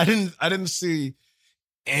didn't see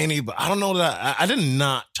anybody. I don't know that I did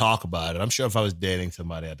not talk about it. I'm sure if I was dating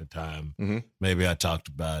somebody at the time, maybe I talked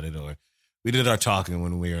about it, or we did our talking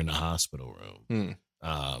when we were in the hospital room.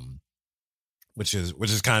 Which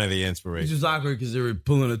is kind of the inspiration. Which is awkward because they were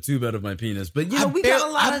pulling a tube out of my penis. But we got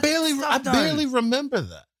a lot of I barely remember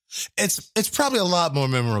that. It's probably a lot more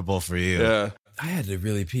memorable for you. Yeah. I had to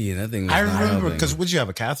really pee, and that thing was I remember because would you have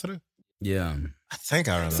a catheter? Yeah. I think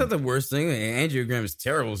I remember. It's not the worst thing. Angiogram is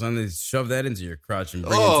terrible. So they shove that into your crotch and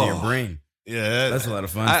bring it into your brain. Yeah. That's a lot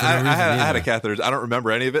of fun. I had a catheter. I don't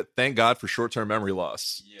remember any of it. Thank God for short-term memory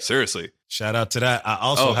loss. Yeah. Seriously. Shout out to that. I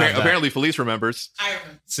also apparently Felice remembers. I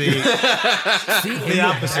remember. See, the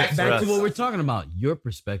opposite. Back to what we're talking about. Your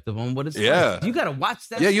perspective on what it's like. You got to watch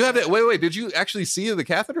that. Yeah, you have it. Wait. Did you actually see the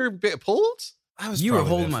catheter pulled? You were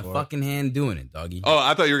holding my fucking hand doing it, doggy. Oh,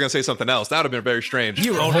 I thought you were going to say something else. That would have been very strange.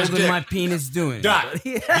 You were holding my penis doing it.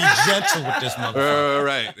 Be gentle with this motherfucker.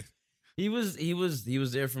 Right. He was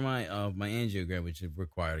there for my angiogram, which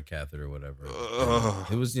required a catheter or whatever.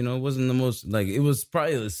 It was, it wasn't the most, it was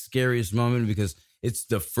probably the scariest moment because it's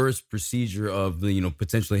the first procedure of the,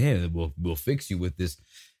 potentially, hey, we'll fix you with this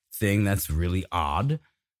thing that's really odd.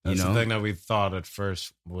 That's the thing that we thought at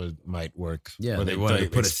first might work. Yeah, they wanted to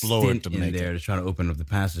put a stent in there to try to open up the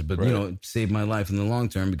passage, but it saved my life in the long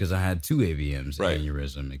term because I had 2 AVMs,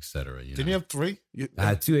 aneurysm, etc. Didn't you have 3? I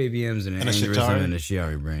had 2 AVMs and an aneurysm and a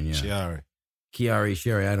Chiari brain. Yeah,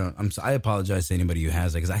 Chiari. I apologize to anybody who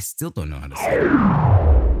has it because I still don't know how to say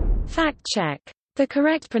it. Fact check. The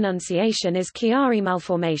correct pronunciation is Chiari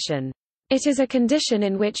malformation. It is a condition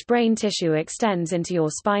in which brain tissue extends into your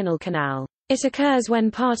spinal canal. It occurs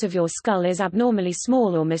when part of your skull is abnormally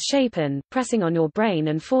small or misshapen, pressing on your brain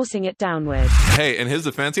and forcing it downward. Hey, in his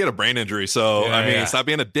defense, he had a brain injury, so stop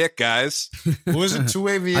being a dick, guys. Was it 2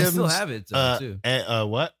 AVMs? I still have it too.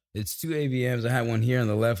 What? It's 2 AVMs. I had one here on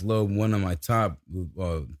the left lobe, one on my top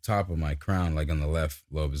of my crown, like on the left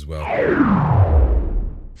lobe as well.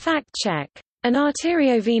 Fact check. An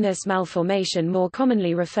arteriovenous malformation, more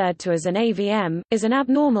commonly referred to as an AVM, is an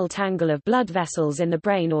abnormal tangle of blood vessels in the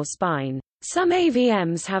brain or spine. Some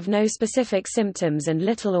AVMs have no specific symptoms and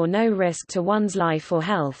little or no risk to one's life or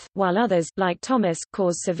health, while others, like Thomas,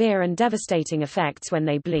 cause severe and devastating effects when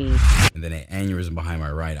they bleed. And then an aneurysm behind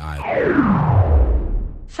my right eye.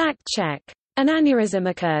 Fact check. An aneurysm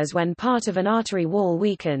occurs when part of an artery wall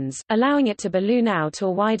weakens, allowing it to balloon out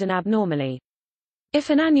or widen abnormally. If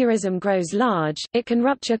an aneurysm grows large, it can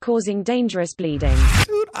rupture, causing dangerous bleeding.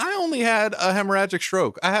 Dude, I only had a hemorrhagic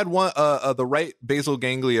stroke. I had one, the right basal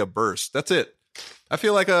ganglia burst. That's it. I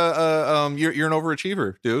feel like you're an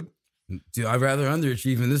overachiever, dude. Dude, I'd rather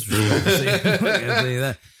underachieve in this room. I'll tell you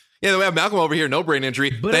that. Yeah, we have Malcolm over here, no brain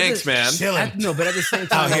injury. But Thanks, man. No, but at the same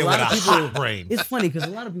time, a lot of people. It's funny because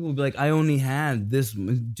a lot of people will be like, "I only had this."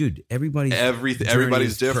 Dude,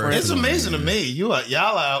 everybody's different. It's amazing to me. Y'all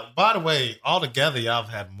out. By the way, all together, y'all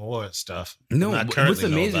have had more stuff. No, what's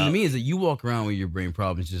amazing to me is that you walk around with your brain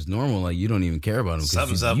problems just normal, like you don't even care about them.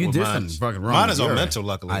 Something's up with mine. Fucking wrong. Mine is on mental.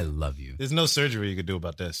 Luckily, I love you. There's no surgery you could do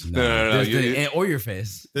about this. No. Or your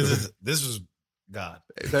face. This was God.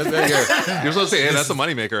 You're supposed to say, hey, that's a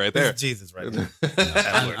moneymaker right there. Jesus right there.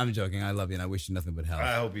 I'm joking. I love you and I wish you nothing but health.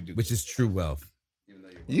 I hope you do. Which is true wealth.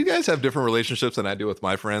 You guys have different relationships than I do with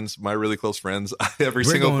my friends, my really close friends. We're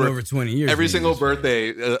going over 20 years. Every single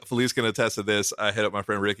birthday, Felice can attest to this. I hit up my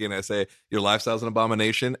friend Ricky and I say, your lifestyle's an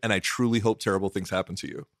abomination, and I truly hope terrible things happen to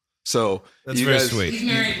you. So that's very sweet. He's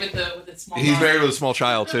married with a small He's married with a small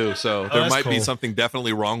child too, so there might be cool. something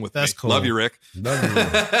definitely wrong with that's me. Cool. Love you, Rick.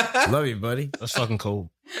 Love you, buddy. That's fucking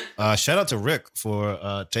cool. Shout out to Rick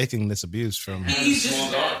for taking this abuse from.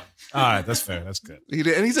 All right, that's fair. That's good.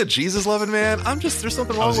 And he's a Jesus loving man. There's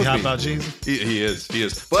something wrong with me. How about Jesus? He is.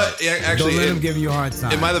 But actually, don't let him give you a hard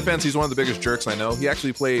time. In my defense, he's one of the biggest jerks I know. He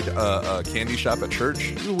actually played a candy shop at church.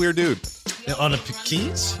 He's a weird dude. On the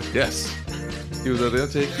keys? Yes. He was going to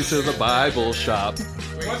take you to the Bible shop.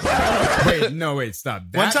 Wait, stop.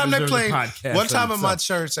 One time they played. One time in my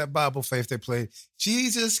church at Bible Faith, they played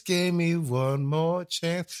 "Jesus Gave Me One More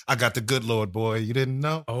Chance." I got the good Lord, boy. You didn't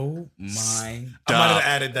know? Oh my! I might have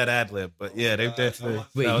added that ad lib, but yeah, they definitely.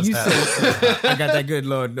 Wait, you said I got that good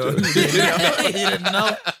Lord, though. You didn't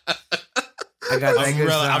know? I got that good.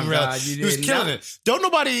 I'm real. He was killing it. Don't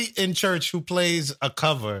nobody in church who plays a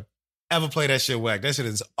cover ever play that shit whack. That shit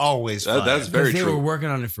is always fun. That's very true. They were working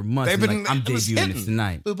on it for months. They've been, I'm debuting it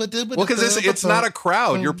tonight. Well, because it's not a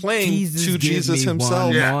crowd. You're playing to Jesus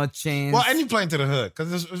himself. One chance. Well, and you're playing to the hood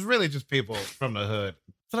because it's really just people from the hood.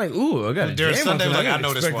 It's like, ooh, I got it. During Sunday, like, I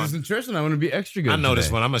know this one. This in church and I want to be extra good. I know this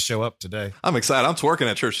one. I'm going to show up today. I'm excited. I'm twerking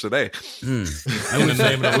at church today. In the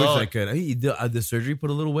name of the Lord. I could. Hey, the surgery put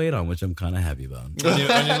a little weight on, which I'm kind of happy about.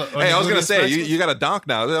 Hey, I was going to say, you got a donk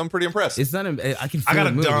now. I'm pretty impressed. It's not. I can. I got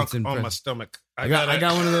a donk on my stomach. I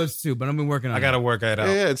got one of those too, but I've been working on it. I got to work it out.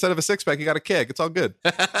 Yeah, instead of a six pack, you got a keg. It's all good.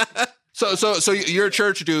 So you're a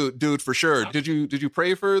church dude for sure. Did you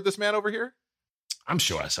pray for this man over here? I'm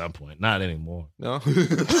sure at some point. Not anymore. No. He's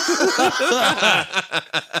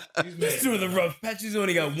doing the rough patch. He's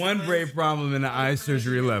only got one brain problem and the eye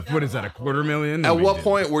surgery left. What is that, $250,000? At what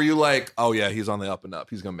point were you like, oh yeah, he's on the up and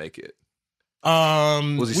up. He's gonna make it.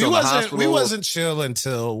 Was he still in the hospital? We wasn't chill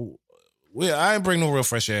until I didn't bring no real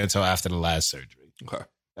fresh air until after the last surgery. Okay.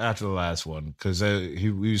 After the last one, because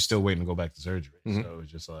we was still waiting to go back to surgery. Mm-hmm. So it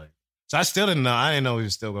was just like. So I still didn't know. I didn't know he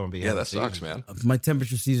was still going to be. Yeah, that sucks, man. My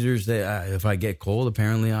temperature seizures, if I get cold,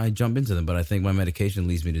 apparently I jump into them. But I think my medication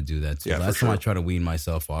leads me to do that too. Yeah, last time I tried to wean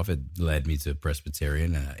myself off, it led me to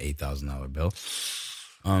Presbyterian and an $8,000 bill.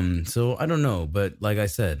 So I don't know, but like I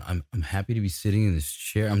said, I'm happy to be sitting in this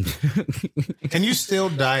chair. Can you still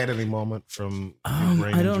die at any moment from?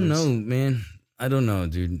 I don't know, man. I don't know,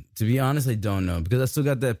 dude. To be honest, I don't know because I still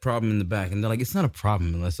got that problem in the back, and they're like, it's not a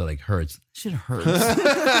problem unless it like hurts. Shit hurts.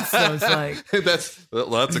 So it's like that's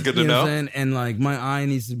a good to know. And like my eye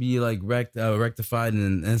needs to be like rectified,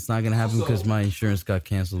 and it's not gonna happen because my insurance got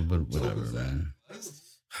canceled. But whatever, man.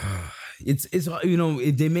 It's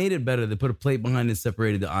they made it better. They put a plate behind it,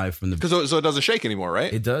 separated the eye from the. So it doesn't shake anymore,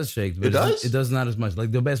 right? It does shake. But it does. It does not as much. Like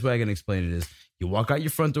the best way I can explain it is. You walk out your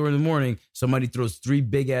front door in the morning, somebody throws 3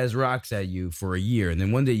 big-ass rocks at you for a year, and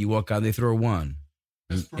then one day you walk out, they throw 1.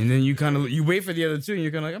 And then you wait for the other 2, and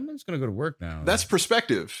you're kind of like, I'm just going to go to work now. That's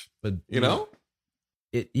perspective. But you know?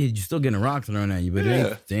 You're still getting rocks thrown at you, but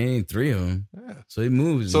it ain't 3 of them. Yeah. So it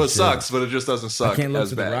moves. So it sucks, but it just doesn't suck. I can't look as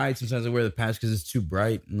to bad. the right. Sometimes I wear the patch because it's too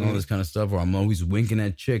bright and all this kind of stuff, or I'm always winking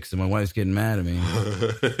at chicks, and my wife's getting mad at me.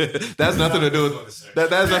 That's nothing to do with that.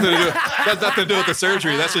 That's nothing to do with the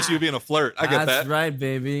surgery. That's just you being a flirt. I get that. That's right,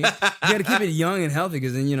 baby. You got to keep it young and healthy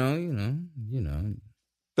because then you know.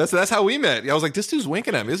 That's how we met. I was like, this dude's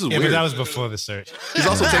winking at me. This is weird. But that was before the surgery. He's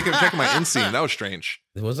also checking my inseam. That was strange.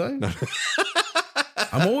 Was I?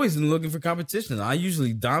 I'm always looking for competition. I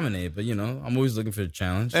usually dominate, but I'm always looking for a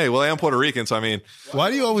challenge. Hey, well, I am Puerto Rican, so I mean, why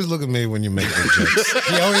do you always look at me when you make dick jokes?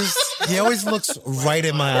 He always looks right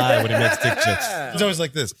in my eye when he makes dick jokes. He's always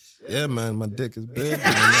like this. Yeah, man, my dick is big. No,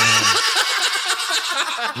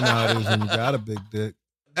 it is when you got a big dick.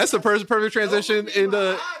 That's the perfect transition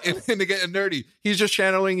into getting nerdy. He's just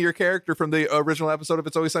channeling your character from the original episode of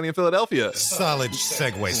It's Always Sunny in Philadelphia. Solid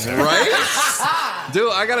segue, sir. Right?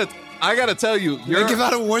 Dude, I gotta tell you, they give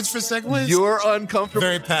out awards for segues? You're uncomfortable.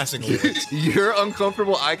 Very passing awards. Your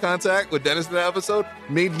uncomfortable eye contact with Dennis in that episode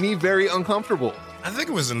made me very uncomfortable. I think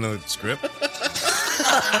it was in the script.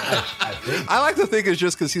 I like to think it's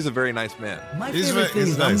just because he's a very nice man. My favorite thing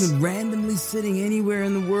is I'm randomly sitting anywhere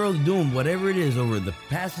in the world doing whatever it is over the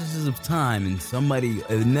passages of time, and somebody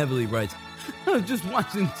inevitably writes, I was just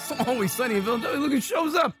watching Always Sunny in Philadelphia. Look, it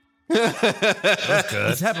shows up. That's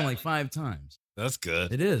good. It's happened like 5 times. That's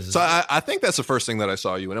good. It is. So I think that's the first thing that I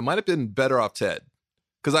saw you, and it might have been Better Off Ted.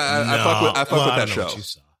 Because I fuck with that show.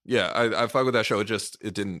 Yeah, I fuck with that show.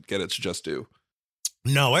 It didn't get its just due.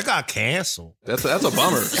 No, it got canceled. That's a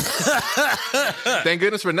bummer. Thank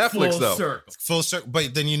goodness for Netflix, Full circle.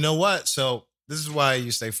 But then you know what? So this is why you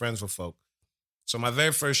stay friends with folk. So my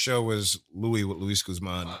very first show was Louis with Luis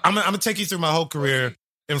Guzman. I'm gonna take you through my whole career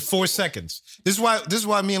in 4 seconds. This is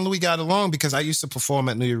why me and Louis got along, because I used to perform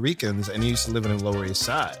at New Eurekans, and he used to live in the Lower East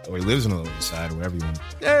Side, or he lives in the Lower East Side, or wherever you want.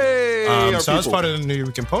 Hey, so I was part of the New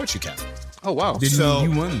Eurekan Poetry Cafe. Oh wow! You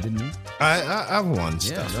won, didn't you? I won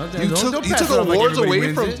stuff. You took awards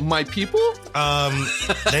away from my people.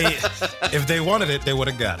 If they wanted it, they would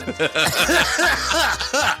have got it.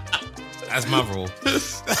 That's my rule.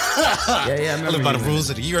 Yeah. I live by the rules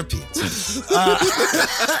of the Europeans.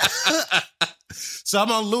 So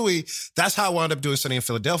I'm on Louis. That's how I wound up doing Sunny in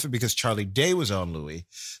Philadelphia, because Charlie Day was on Louis.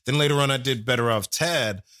 Then later on, I did Better Off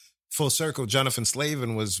Ted. Full circle, Jonathan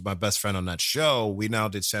Slavin was my best friend on that show. We now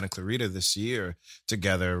did Santa Clarita this year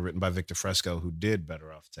together, written by Victor Fresco, who did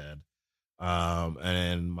Better Off Ted.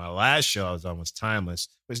 And my last show I was on was Timeless,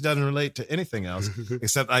 which doesn't relate to anything else,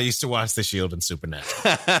 except I used to watch The Shield and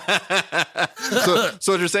Supernatural.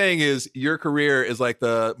 So what you're saying is your career is like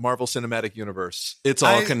the Marvel Cinematic Universe. It's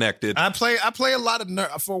all connected. I play a lot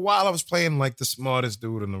of for a while. I was playing like the smartest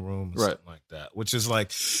dude in the room, or something like that. Which is like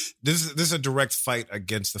this is a direct fight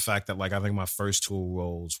against the fact that like I think my first 2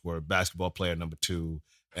 roles were basketball player number 2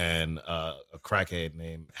 and a crackhead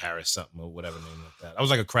named Harris something or whatever name like that. I was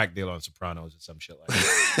like a crack dealer on Sopranos or some shit like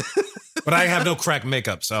that. But I have no crack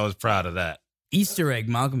makeup, so I was proud of that. Easter egg,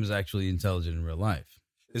 Malcolm is actually intelligent in real life.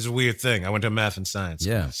 It's a weird thing. I went to math and science.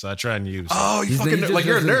 Yeah. So I try and use. Oh, you fucking like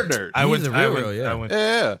you're a nerd. I went.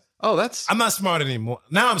 Yeah. Oh, that's. I'm not smart anymore.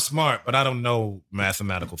 Now I'm smart, but I don't know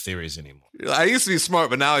mathematical theories anymore. I used to be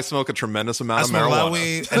smart, but now I smoke a tremendous amount of marijuana. A lot of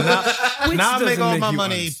weed, and now I make all my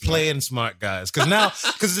money playing smart guys.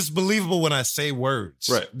 Because it's believable when I say words.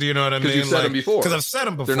 Right. Do you know what I mean? Because you've said them before. Because I've said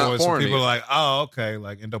them before. They're not so foreign people to you. are like, oh, okay,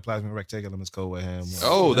 like endoplasmic reticulum is co-ham.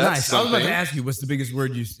 Oh, that's nice. something. I was about to ask you, what's the biggest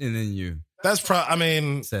word and then you That's I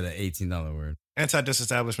mean, said an $18 word.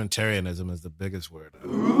 Anti-disestablishmentarianism is the biggest word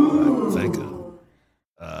I think of.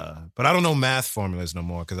 But I don't know math formulas no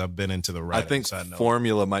more because I've been into the writing. I think side.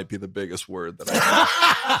 formula might be the biggest word that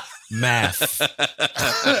I math.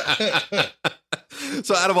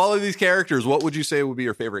 So out of all of these characters, what would you say would be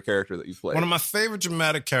your favorite character that you played? One of my favorite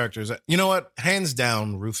dramatic characters. You know what? Hands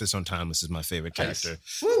down, Rufus on Timeless is my favorite character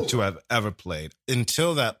to have ever played.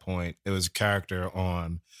 Until that point, it was a character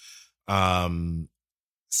on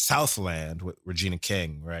Southland with Regina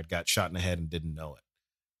King, where I'd got shot in the head and didn't know it.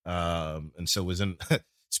 And so was in,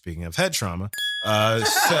 speaking of head trauma,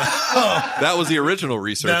 that was the original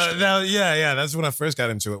research. Yeah, that's when I first got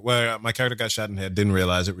into it, where my character got shot in the head, didn't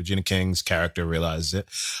realize it. Regina King's character realized it.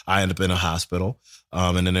 I end up in a hospital,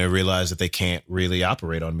 and then they realize that they can't really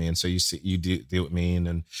operate on me, and so you deal with me, and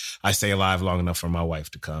then I stay alive long enough for my wife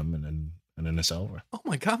to come, and then it's over. Oh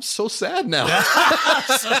my God, I'm so sad now.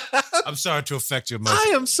 I'm sorry to affect your emotions.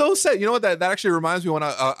 I am so sad. You know what? That actually reminds me when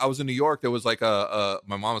I was in New York, there was like my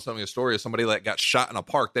mom was telling me a story of somebody that got shot in a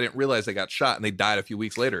park. They didn't realize they got shot and they died a few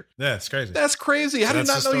weeks later. Yeah, it's crazy. That's crazy. How did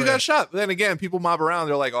not know you got shot? But then again, people mob around.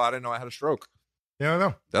 They're like, oh, I didn't know I had a stroke. Yeah, I don't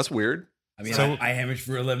know. That's weird. I mean, I hemorrhaged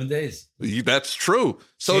for 11 days. That's true.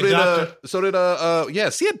 See a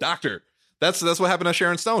doctor. That's what happened to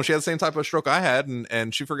Sharon Stone. She had the same type of stroke I had,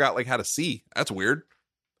 and she forgot like how to see. That's weird.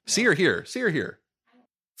 See her here.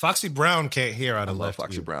 Foxy Brown can't hear out of left.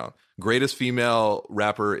 Foxy Brown, greatest female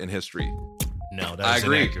rapper in history. No, that's I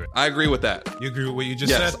agree. inaccurate. I agree with that. You agree with what you just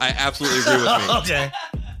yes, said? I absolutely agree with me. Okay,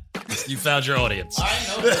 you found your audience. I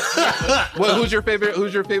know. Well, who's your favorite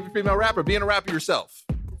female rapper? Being a rapper yourself.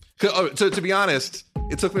 To be honest,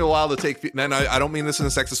 it took me a while to take. And I don't mean this in a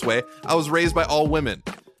sexist way. I was raised by all women.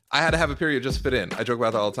 I had to have a period just to fit in. I joke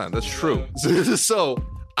about that all the time. That's true. So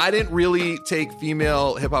I didn't really take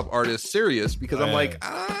female hip hop artists serious because I'm like,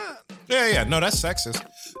 Yeah. No, that's sexist.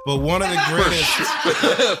 But one of the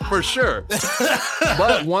greatest. For sure.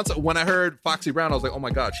 But when I heard Foxy Brown, I was like, oh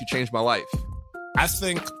my God, she changed my life. I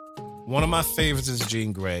think one of my favorites is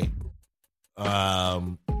Jean Grey.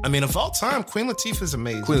 I mean, of all time, Queen Latifah is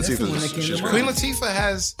amazing. Queen Latifah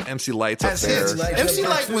has MC Light's has hits. MC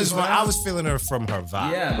Light was I was feeling her from her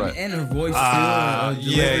vibe. Yeah, right. and her voice.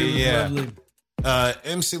 Yeah.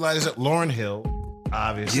 MC Light is at Lauryn Hill,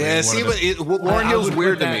 obviously. Yeah, see, but Lauryn Hill's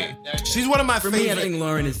weird to me. She's one of my favorite. Me, I think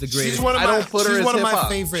Lauryn is the greatest. She's one of my, I don't put her she's as one of my hip-hop.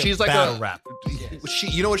 favorite She's like battle rappers. She,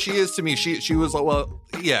 you know what she is to me? She was like, well,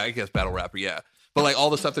 yeah, I guess battle rapper, yeah. But like all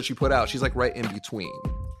the stuff that she put out, she's like right in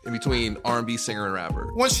between R&B singer and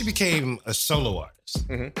rapper. Once she became a solo artist,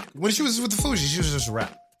 when she was with the Fugees, she was just a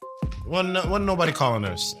rapper. Wasn't nobody calling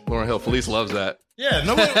her. Lauryn Hill, Felice loves that. Yeah,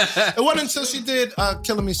 it wasn't until she did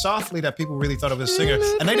Killing Me Softly that people really thought of as a singer.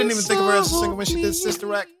 And they didn't even think of her as a singer when she did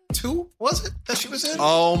Sister Act 2, was it? That she was in?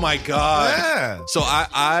 Oh my God. Yeah. So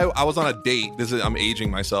I was on a date. I'm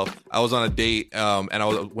aging myself. I was on a date and I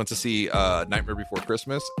went to see Nightmare Before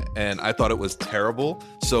Christmas and I thought it was terrible.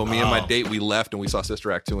 So me and my date, we left and we saw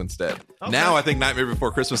Sister Act 2 instead. Okay. Now I think Nightmare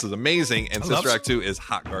Before Christmas is amazing and Sister Act 2 is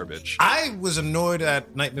hot garbage. I was annoyed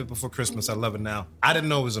at Nightmare Before Christmas. I love it now. I didn't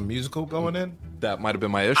know it was a musical going in. That might have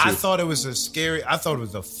been my issue. I thought it was I thought it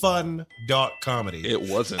was a fun, dark comedy. It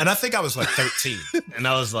wasn't. And I think I was like 13. And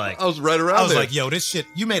I was like, I was right around I was there. like, yo, this shit,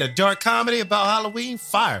 you made a dark comedy about Halloween?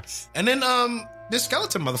 Fire. And then this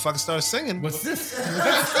skeleton motherfucker started singing. What's this?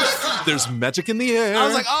 There's magic in the air. I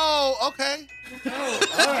was like, oh, okay. Oh,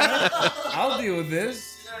 all right. I'll deal with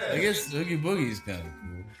this. I guess Oogie Boogie's kind of cool.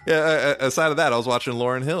 Yeah, aside of that, I was watching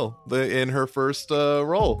Lauryn Hill in her first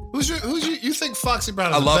role. You think Foxy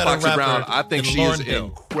Brown is I love a better Foxy rapper Brown. I think than she Lauryn is Hill?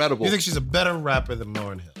 incredible. You think she's a better rapper than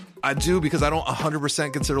Lauryn Hill? I do, because I don't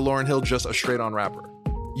 100% consider Lauryn Hill just a straight-on rapper.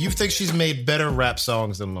 You think she's made better rap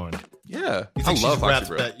songs than Lauryn Hill? Yeah. You think I love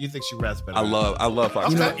Foxy Brown. You think she raps better? I love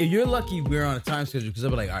Foxy You Brown. know, if you're lucky, we're on a time schedule because I'll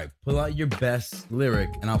be like, all right, pull out your best lyric,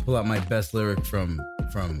 and I'll pull out my best lyric from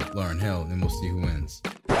Lauryn Hill, and we'll see who wins.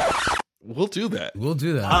 We'll do that. We'll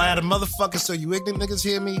do that. I had a motherfucker, so you ignorant niggas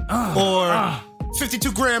hear me? Or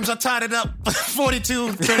 52 grams, I tied it up.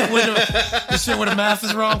 42, turn it with the shit where the math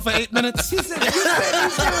is wrong for 8 minutes. He said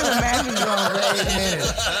the math is wrong for 8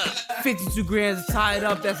 minutes. 52 grams tied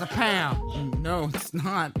up, that's a pound. No, it's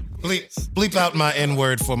not. Bleep out my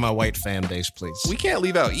N-word for my white fan base, please. We can't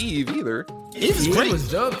leave out Eve either. Eve is great. Eve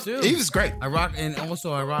was dope, too. Eve is great. I rock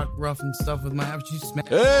rough and stuff with my average.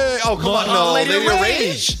 Hey, oh, come on, no. Lady Rage.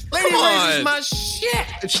 Rage. Lady Come Rage on. is my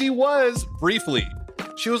shit. She was, briefly.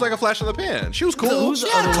 She was like a flash in the pan. She was cool. So who's the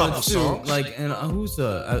other couple one, too? songs. Like, and who's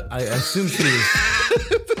the... I assume she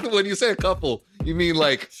was... When you say a couple, you mean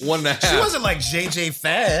like 1.5. She wasn't like JJ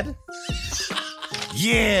Fad.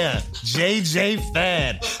 Yeah, JJ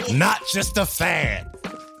Fad. Not just a fad.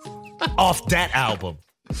 Off that album.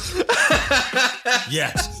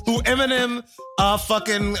 Yes. Who Eminem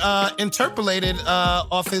fucking interpolated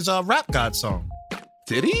off his Rap God song.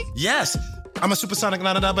 Did he? Yes. I'm a supersonic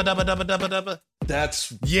dabba.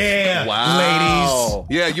 That's... Yeah. Wow.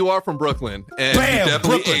 Ladies. Yeah, you are from Brooklyn. And Bam, you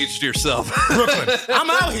definitely Brooklyn. aged yourself. Brooklyn. I'm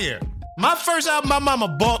out here. My first album my mama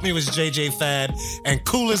bought me was JJ Fad and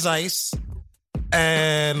Cool as Ice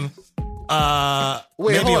and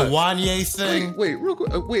maybe a Wanye thing. Wait, real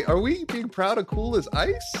quick. Wait, are we being proud of Cool as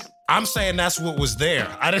Ice? I'm saying that's what was there.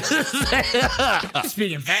 I didn't.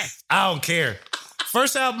 Speaking facts. I don't care.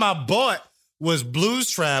 First album I bought was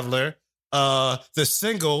Blues Traveler. The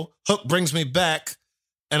single Hook Brings Me Back,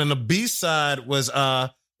 and then the B-side was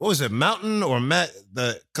what was it, Mountain or Matt?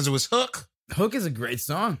 Because it was Hook. Hook is a great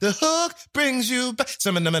song. The hook brings you back.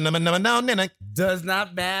 Does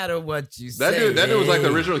not matter what you say. That dude was like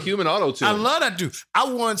the original Human Auto-Tune. I love that dude.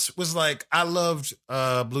 I once was like, I loved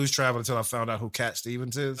Blues Traveler until I found out who Cat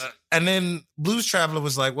Stevens is. And then Blues Traveler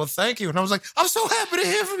was like, well, thank you. And I was like, I'm so happy to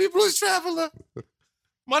hear from you, Blues Traveler.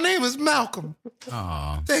 My name is Malcolm.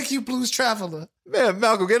 Aw. Thank you, Blues Traveler. Man,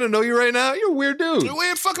 Malcolm, getting to know you right now, you're a weird dude. You're a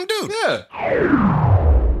weird fucking dude. Yeah.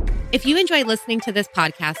 If you enjoy listening to this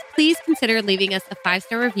podcast, please consider leaving us a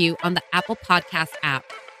 5-star review on the Apple Podcast app.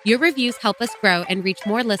 Your reviews help us grow and reach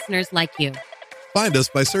more listeners like you. Find us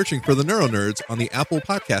by searching for the Neuro Nerds on the Apple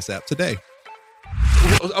Podcast app today.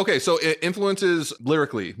 Okay, so it influences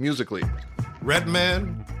lyrically, musically.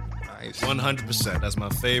 Redman, Nice. 100%. That's my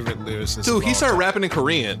favorite lyricist. Dude, of he all started time. rapping in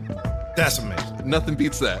Korean. That's amazing. Nothing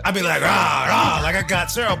beats that. I'd be like, rah, rah, like I got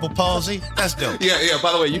cerebral palsy. That's dope. Yeah.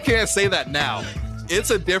 By the way, you can't say that now. It's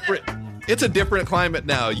a different climate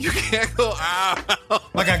now. You can't go,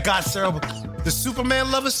 Like I got cerebral. The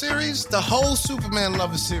Superman Lover series, the whole Superman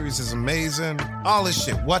Lover series is amazing. All this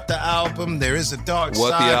shit. What the album? There is a dark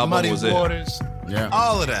What the side. album Muddy was it? Waters. Yeah.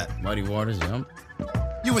 All of that. Muddy Waters, yeah.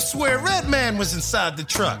 You would swear Redman was inside the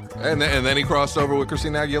truck. and then he crossed over with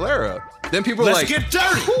Christina Aguilera. Then people were Let's like, get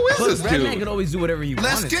dirty. who is this Redman dude? could always do whatever he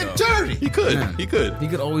Let's wanted. get though. dirty. He could. Yeah. He could. He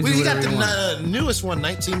could always We do got whatever he wanted. the newest one,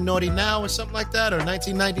 19 Naughty Now or something like that, or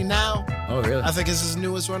 1990 Now. Oh, really? I think it's his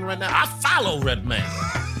newest one right now. I follow Redman.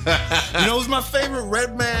 You know who's my favorite?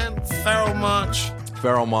 Redman, Pharoah Monch.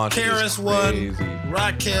 Pharoah Monch KRS is One, crazy.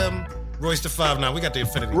 Rakim, Royce the 5'9". We got the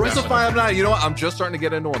Infinity. Royce the Gauntlet. 5'9". You know what? I'm just starting to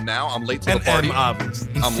get into him now. I'm late to the And party. M, obvious.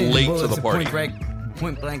 I'm late to the party.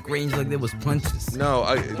 Point blank range like there was punches. No,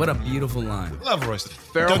 what a beautiful line. Love Royce.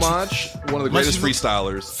 Pharoah Monch, one of the greatest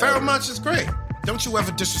freestylers. Pharoah ever. Monch is great. Don't you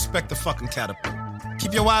ever disrespect the fucking caterpillar.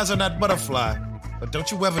 Keep your eyes on that butterfly, but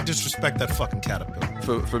don't you ever disrespect that fucking caterpillar.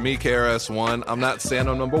 For me, KRS-One, I'm not saying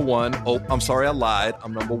I'm number one. Oh, I'm sorry, I lied.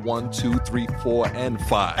 I'm number 1, 2, 3, 4, and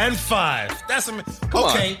 5. And 5. That's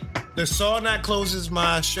okay. The song that closes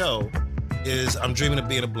my show is "I'm Dreaming of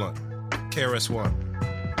Being a Blunt."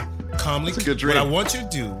 KRS-One. Calmly. That's a good dream. What I want you to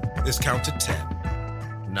do is count to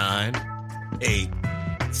 10, 9, 8,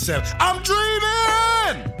 7. I'm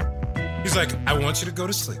dreaming. He's like, I want you to go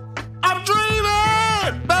to sleep. I'm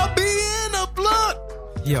dreaming about being a blunt.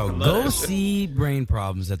 Yo, go see Brain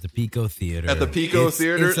Problems at the Pico Theater. At the Pico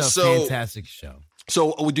Theater. It's a fantastic show.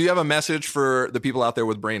 So, do you have a message for the people out there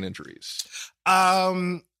with brain injuries?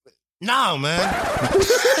 No, man.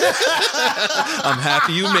 I'm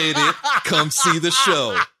happy you made it. Come see the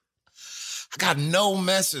show. I got no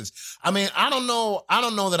message. I mean, I don't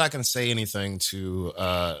know that I can say anything to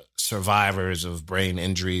survivors of brain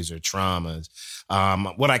injuries or traumas.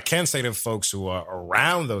 What I can say to folks who are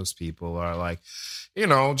around those people are like,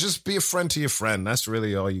 just be a friend to your friend. That's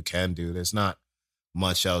really all you can do. There's not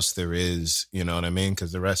much else there is, you know what I mean?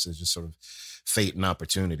 Because the rest is just sort of fate and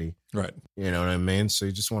opportunity. Right. You know what I mean? So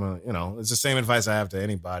you just want to, it's the same advice I have to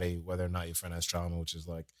anybody, whether or not your friend has trauma, which is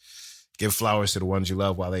like, give flowers to the ones you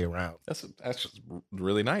love while they're around. That's just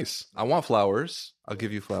really nice. I want flowers. I'll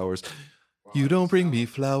give you flowers. You don't bring me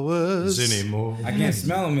flowers anymore. I can't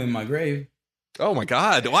smell them in my grave. Oh my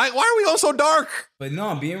God. Why are we all so dark? But no,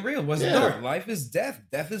 I'm being real. What's dark? Life is death.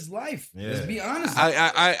 Death is life. Yeah. Let's be honest.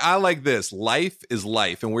 I like this. Life is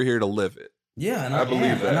life, and we're here to live it. Yeah, and I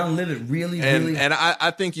believe that. And I live it really. And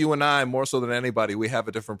I think you and I, more so than anybody, we have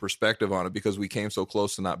a different perspective on it because we came so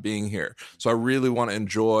close to not being here. So I really want to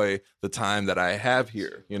enjoy the time that I have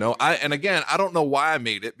here. And again, I don't know why I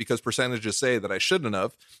made it because percentages say that I shouldn't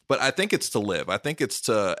have, but I think it's to live. I think it's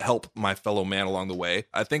to help my fellow man along the way.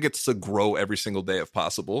 I think it's to grow every single day if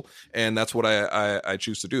possible. And that's what I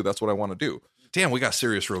choose to do. That's what I want to do. Damn, we got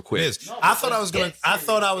serious real quick. It is. I thought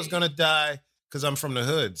I was gonna die because I'm from the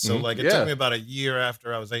hood. So it took me about a year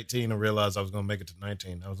after I was 18 to realize I was going to make it to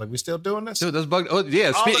 19. I was like, we still doing this? Dude, that's bugged. Oh,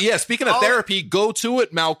 yeah. Speaking of therapy, go to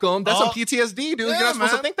it, Malcolm. That's some PTSD, dude. You're not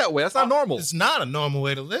supposed to think that way. That's not normal. It's not a normal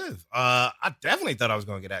way to live. I definitely thought I was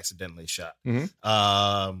going to get accidentally shot.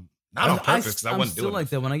 Not on purpose because I wasn't doing it. like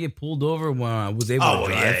that when I get pulled over when I was able to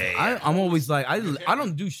drive. Yeah. I'm always like, I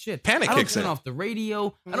don't do shit. Panic I don't kicks turn in. off the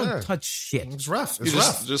radio. I don't touch shit. It's rough.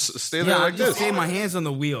 Just stay there like I this. just stay my hands on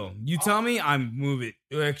the wheel. You tell me, I'm moving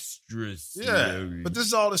extra slow. Yeah, but this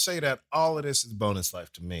is all to say that all of this is bonus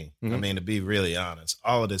life to me. I mean, to be really honest,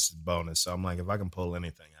 all of this is bonus. So I'm like, if I can pull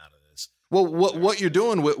anything out of this. Well, what you're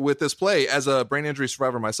doing with this play, as a brain injury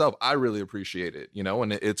survivor myself, I really appreciate it,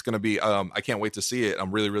 and it's going to be, I can't wait to see it.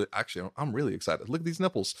 I'm really excited. Look at these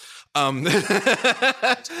nipples.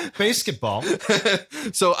 Basketball.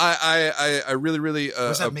 So I really,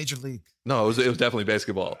 was that Major League? No, it was definitely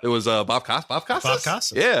basketball. It was Bob Costas. Bob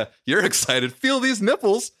Costas. Yeah, you're excited. Feel these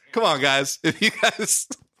nipples. Come on, guys. If you guys...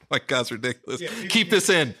 My God, it's ridiculous. Yeah, Keep this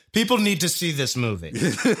in. People need to see this movie.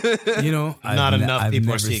 Not enough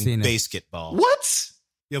people are seeing basketball. What?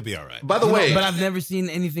 You'll be all right. By the way, but I've never seen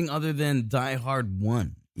anything other than Die Hard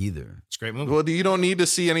 1 either. It's a great movie. Well, you don't need to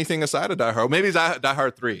see anything aside of Die Hard. Maybe Die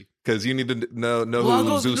Hard 3 because you need to know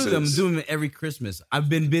who Zeus is. I'm doing them every Christmas. I've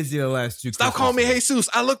been busy the last 2 Stop calling me Jesus.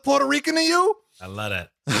 I look Puerto Rican to you. I love that.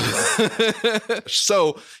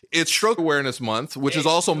 So it's Stroke Awareness Month, which is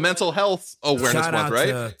also Mental Health Awareness Month,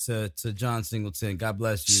 right? To John Singleton. God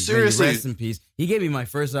bless you. Seriously. Rest in peace. He gave me my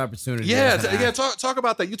first opportunity. Yeah. Talk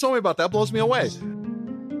about that. You told me about that. That blows me away.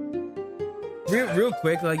 Real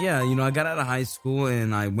quick, I got out of high school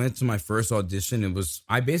and I went to my first audition.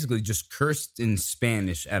 I basically just cursed in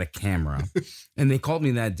Spanish at a camera. And they called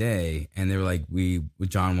me that day and they were like,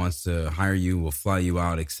 John wants to hire you. We'll fly you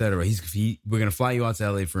out, etc. We're going to fly you out to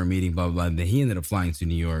LA for a meeting, blah, blah, blah. Then he ended up flying to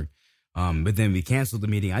New York. But then we canceled the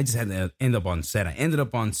meeting. I just had to end up on set. I ended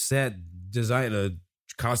up on set, designed a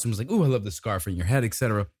costume. I was like, ooh, I love the scarf on your head,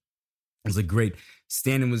 etc. I was like, great.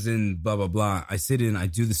 Stanton was in blah, blah, blah. I sit in, I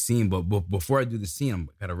do the scene, but before I do the scene, I'm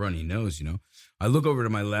got a runny nose, I look over to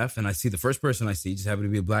my left and I see the first person I see just happened to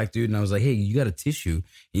be a black dude. And I was like, hey, you got a tissue?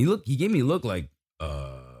 And he gave me a look like,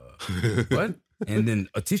 what? And then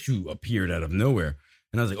a tissue appeared out of nowhere.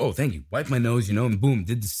 And I was like, oh, thank you. Wiped my nose, and boom,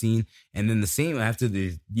 did the scene. And then the same after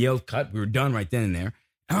the yelled cut, we were done right then and there.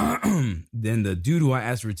 then the dude who I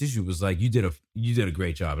asked for a tissue was like, you did a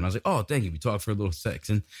great job. And I was like, oh, thank you. We talked for a little sex.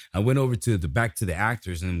 And I went over to back to the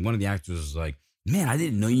actors, and one of the actors was like, man, I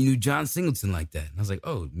didn't know you knew John Singleton like that. And I was like,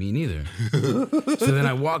 oh, me neither. So then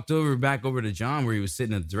I walked back over to John where he was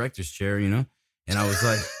sitting in the director's chair, and I was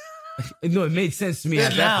like, no, it made sense to me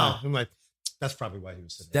at that point. I'm like, that's probably why he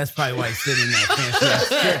was sitting there. That's probably why he's sitting in that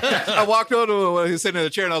fancy chair. I walked over to him when he was sitting in the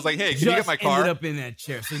chair, and I was like, hey, can you get my car? Ended up in that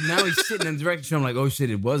chair. So now he's sitting in the director's chair. I'm like, oh, shit,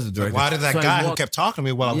 it was the director. Why did that guy who kept talking to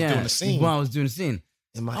me while I was doing the scene? While I was doing the scene.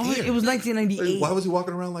 In my ear. It was 1998. Why was he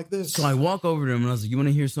walking around like this? So I walk over to him and I was like, you want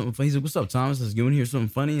to hear something funny? He's like, what's up, Thomas? I was like, you want to hear something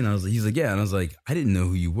funny? And he's like, yeah. And I was like, I didn't know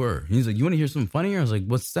who you were. And he's like, you want to hear something funnier? I was like,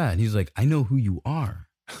 what's that? And he's like, I know who you are.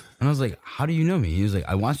 And I was like, how do you know me? He was like,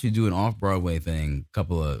 I watched you do an off-Broadway thing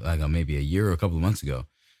maybe a year or a couple of months ago.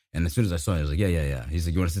 And as soon as I saw it, I was like, yeah. He's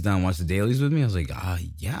like, you want to sit down and watch the dailies with me? I was like,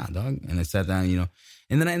 yeah, dog. And I sat down,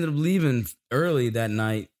 And then I ended up leaving early that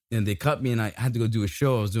night, and they cut me, and I had to go do a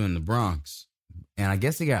show I was doing in the Bronx. And I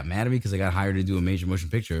guess they got mad at me because I got hired to do a major motion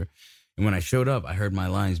picture. And when I showed up, I heard my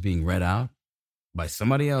lines being read out by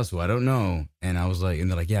somebody else who I don't know. And I was like, and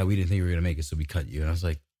they're like, yeah, we didn't think you were going to make it, so we cut you. And I was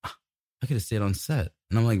like, I could have stayed on set.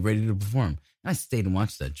 And I'm like ready to perform. And I stayed and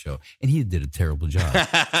watched that show. And he did a terrible job.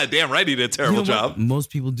 Damn right he did a terrible job.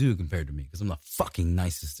 Most people do compared to me because I'm the fucking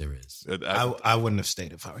nicest there is. I wouldn't have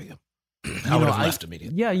stayed if I were you. I would have left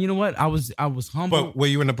immediately. Yeah, you know what? I was humble. But were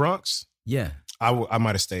you in the Bronx? Yeah. I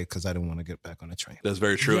might have stayed because I didn't want to get back on the train. That's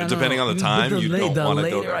very true. Yeah, depending on the time, you don't want to go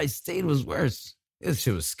there. The later I stayed was worse. This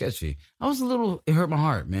shit was sketchy. It hurt my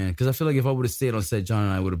heart, man, because I feel like if I would have stayed on set, John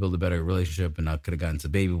and I would have built a better relationship, and I could have gotten to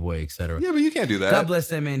Baby Boy, etc. Yeah, but you can't do that. God bless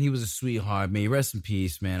that man. He was a sweetheart. May he rest in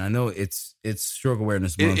peace, man. I know it's Stroke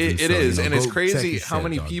Awareness Month. It is, and it's crazy how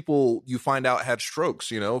many people you find out had strokes.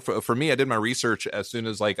 For me, I did my research as soon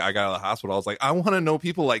as I got out of the hospital. I was like, I want to know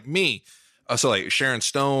people like me. So like Sharon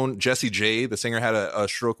Stone, Jessie J, the singer, had a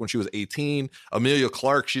stroke when she was 18. Amelia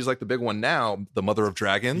Clark, she's like the big one now, the mother of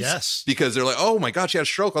dragons. Yes. Because they're like, oh my God, she had a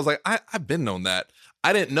stroke. I was like, I've been known that.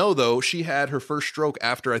 I didn't know, though, she had her first stroke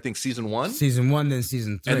after, I think, season 1. Season 1, then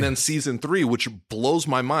season 3. And then season 3, which blows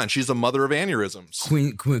my mind. She's the mother of aneurysms.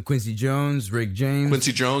 Quincy Jones, Rick James.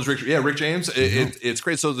 Rick James. It's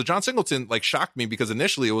great. So the John Singleton shocked me because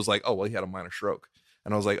initially it was like, oh, well, he had a minor stroke.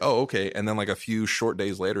 And I was like, oh, okay. And then a few short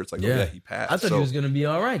days later, it's like, oh, yeah, he passed. I thought he was going to be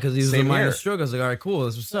all right because he was a minor stroke. I was like, all right, cool.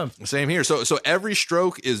 That's what's up. Same here. So every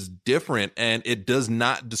stroke is different, and it does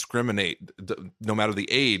not discriminate no matter the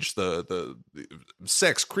age, the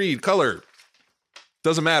sex, creed, color.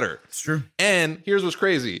 Doesn't matter. It's true. And here's what's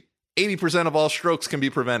crazy. 80% of all strokes can be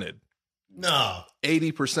prevented. No.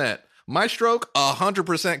 80%. My stroke,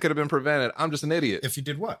 100% could have been prevented. I'm just an idiot. If you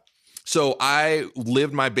did what? So I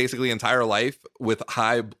lived my basically entire life with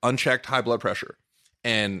unchecked high blood pressure.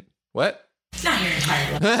 And what? Not your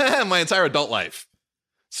entire life. My entire adult life.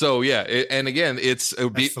 So yeah, and again, it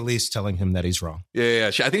would be Felice telling him that he's wrong.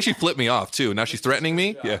 Yeah. I think she flipped me off too. Now she's threatening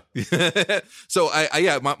me. Yeah. So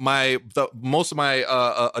most of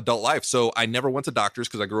my adult life. So I never went to doctors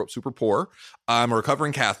because I grew up super poor. I'm a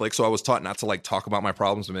recovering Catholic, so I was taught not to talk about my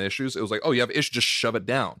problems and my issues. It was like, oh, you have issues, just shove it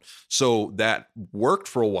down. So that worked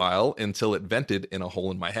for a while until it vented in a hole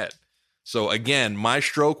in my head. So again, my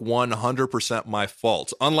stroke 100% my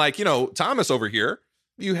fault. Unlike Thomas over here,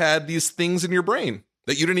 you had these things in your brain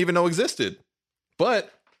that you didn't even know existed,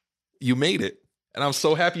 but you made it, and I'm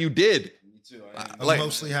so happy you did. Me too. I'm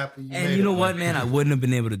mostly happy. You know what, man? I wouldn't have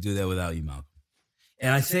been able to do that without you, Malcolm.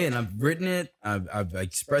 And I say it, and I've written it, I've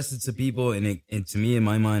expressed it to people, and to me, in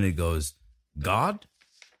my mind, it goes, God,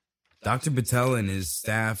 Dr. Patel, and his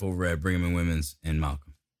staff over at Brigham and Women's, and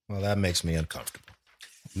Malcolm. Well, that makes me uncomfortable.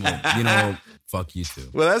 Well, fuck you too.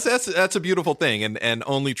 Well, that's a beautiful thing, and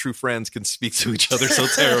only true friends can speak to each other so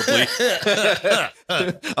terribly.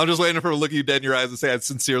 I'm just waiting for her to look you dead in your eyes and say, I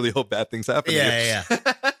sincerely hope bad things happen to you. Yeah.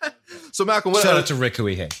 So Malcolm, shout out to Rick who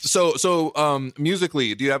we hate. So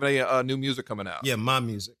musically, do you have any new music coming out? Yeah, my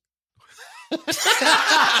music.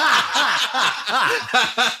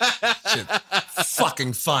 Shit,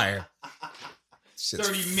 fucking fire.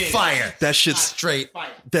 30 minutes. Fire. That shit's straight. Fire.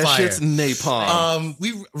 That shit's napalm.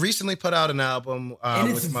 We recently put out an album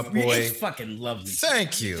with my boy. It's fucking lovely.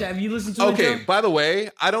 Thank you. Have you listened to it? Okay, by the way,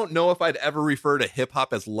 I don't know if I'd ever refer to hip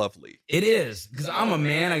hop as lovely. It is, because I'm a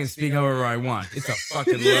man. I can speak however I want. It's a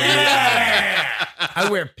fucking lovely album. I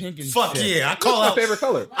wear pink and fuck shit. Yeah. What's my favorite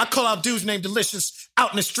color? I call out dudes named Delicious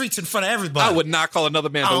out in the streets in front of everybody. I would not call another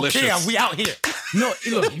man delicious. I don't care. We out here. No,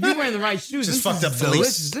 look, if you're wearing the right shoes, Just this fucked is up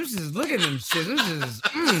delicious. This is, look at them shit. This is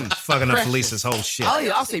fucking up precious. Felice's whole shit.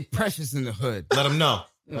 I'll say precious in the hood. Let them know.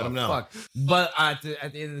 Let him know. Fuck. But at the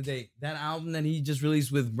end of the day, that album that he just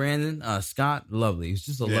released with Brandon Scott, lovely. It's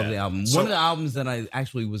just a lovely album. One of the albums that I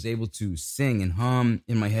actually was able to sing and hum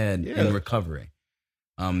in my head in recovery.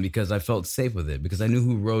 Because I felt safe with it. Because I knew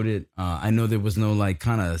who wrote it. I know there was no like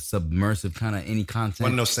kind of submersive kind of any content.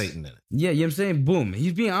 Wasn't no Satan in it. Yeah, you know what I'm saying? Boom.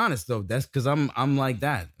 He's being honest though. That's because I'm like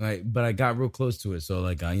that, right? But I got real close to it, so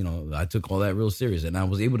like I took all that real serious, and I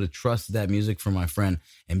was able to trust that music from my friend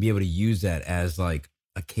and be able to use that as like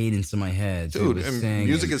a cadence in my head. Dude, and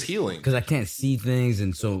music is healing because I can't see things,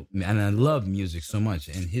 and I love music so much.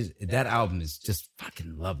 And that album is just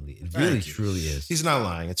fucking lovely. It really truly is. He's not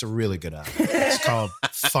lying. It's a really good album. It's called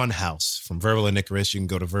Fun House from Verbal and Icarus. You can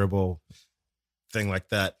go to Verbal thing like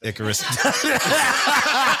that. Icarus.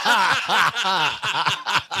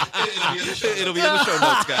 It'll be in the show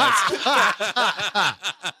notes, guys.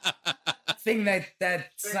 Thing that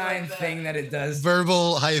sign thing that it does.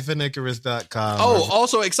 Verbal-icarus.com. Oh,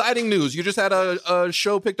 also exciting news. You just had a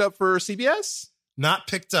show picked up for CBS? Not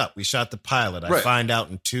picked up. We shot the pilot. I find out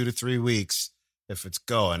in 2 to 3 weeks if it's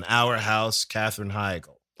going. Our House, Katherine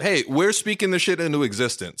Heigl. Hey, we're speaking the shit into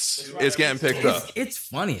existence. It's getting picked up. It's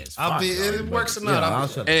funny as fuck. It works or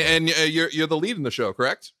not. And you're the lead in the show,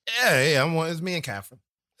 correct? Yeah. It's me and Katherine.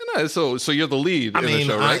 No, so you're the lead in the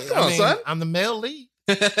show, right? Come on, son. I'm the male lead.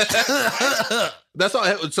 That's all.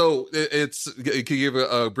 So it's. Can you give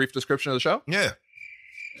a brief description of the show? Yeah.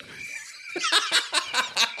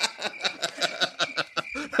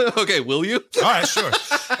 Okay, will you? All right, sure.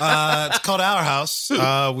 It's called Our House.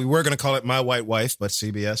 We were going to call it My White Wife, but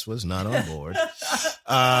CBS was not on board. Wait,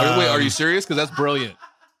 are you serious? Because that's brilliant.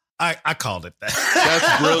 I called it that.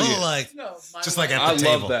 That's brilliant. Just like at the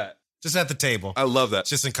table. I love that. Just at the table. I love that.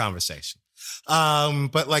 Just in conversation.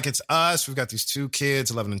 But like it's us. We've got these 2 kids,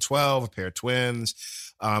 11 and 12, a pair of twins.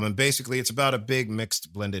 And basically it's about a big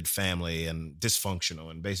mixed blended family and dysfunctional.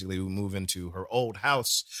 And basically we move into her old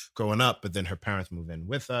house growing up, but then her parents move in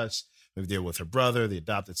with us. We deal with her brother, the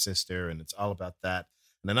adopted sister, and it's all about that.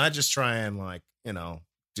 And then I just try and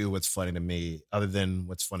do what's funny to me other than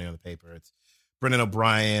what's funny on the paper. It's Brendan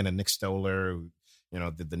O'Brien and Nick Stoller, who,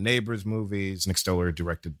 did the Neighbors movies. Nick Stoller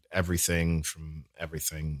directed everything.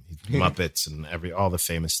 Muppets and all the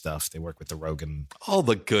famous stuff. They work with the Rogan. All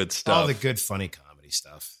the good stuff. All the good, funny comedy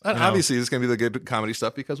stuff. And obviously, it's going to be the good comedy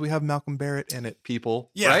stuff because we have Malcolm Barrett in it,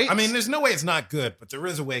 people. Yeah, right? I mean, there's no way it's not good, but there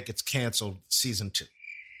is a way it gets canceled season 2.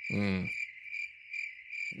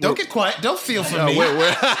 Don't get quiet. Don't feel for me.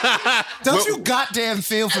 Don't you goddamn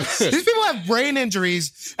feel for me. These people have brain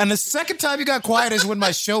injuries, and the second time you got quiet is when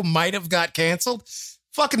my show might have got canceled.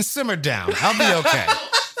 Fucking simmer down. I'll be okay.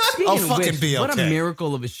 I'll fucking be okay. What a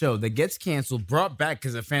miracle of a show that gets canceled, brought back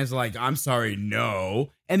because the fans are like, I'm sorry, no.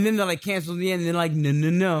 And then they're like, canceled in the end, and they're like,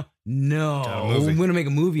 no. We're going to make a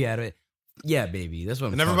movie out of it. Yeah, baby. That's what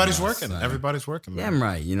I'm And everybody's about, working. son. Everybody's working, man. Yeah, I'm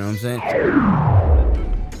right. You know what I'm saying?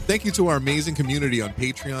 Thank you to our amazing community on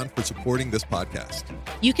Patreon for supporting this podcast.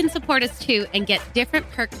 You can support us too and get different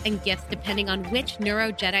perks and gifts depending on which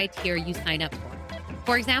Neuro Jedi tier you sign up for.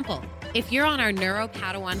 For example, if you're on our Neuro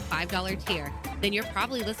Padawan $5 tier, then you're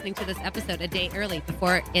probably listening to this episode a day early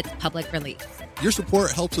before its public release. Your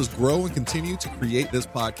support helps us grow and continue to create this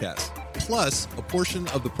podcast. Plus, a portion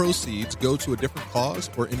of the proceeds go to a different cause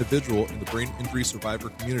or individual in the brain injury survivor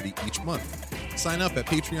community each month. Sign up at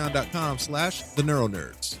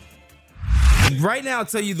patreon.com/theneuronerds. Right now, I'll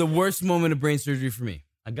tell you the worst moment of brain surgery for me.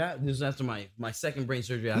 I got this after my second brain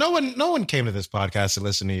surgery. No one came to this podcast to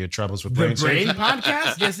listen to your troubles with The brain surgery. brain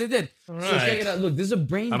podcast? Yes, they did. So check it out. Look, this is a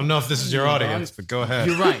brain. I don't know if this is your audience, but go ahead.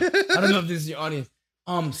 You're right. I don't know if this is your audience.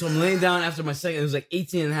 So I'm laying down after my second. It was like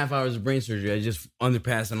 18 and a half hours of brain surgery. I just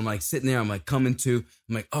underpassed, and I'm like sitting there. I'm like coming to.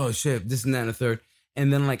 I'm like, oh shit, this and that and the third.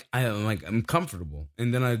 And then I'm comfortable.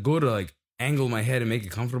 And then I go to like angle my head and make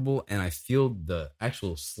it comfortable, and I feel the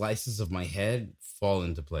actual slices of my head fall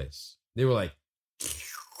into place. They were like,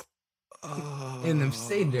 and I've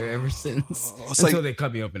stayed there ever since until they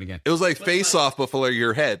cut me open again. It was like Face Off before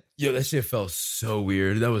your head. Yo, that shit felt so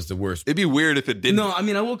weird. That was the worst. It'd be weird if it didn't. No, I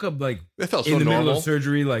mean, I woke up like it felt in so the normal. middle of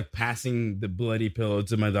surgery, like passing the bloody pillow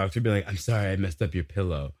to my doctor, be like, I'm sorry, I messed up your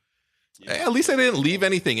pillow. Hey, at least I didn't leave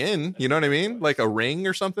anything in. You know what I mean? Like a ring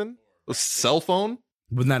or something? A cell phone?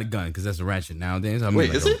 But not a gun, because that's a ratchet nowadays.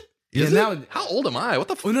 Wait, is it? Yeah, Is now. it? How old am I? What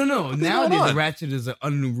the fuck? Oh, no. Nowadays, a ratchet is an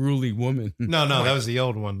unruly woman. No, that was the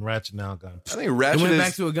old one. Ratchet now gun. I think ratchet went is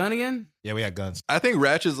back to a gun again? Yeah, we had guns. I think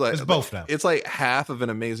ratchet's like It's both now. It's like half of an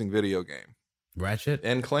amazing video game. Ratchet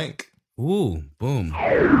and Clank. Ooh, boom.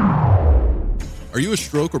 Are you a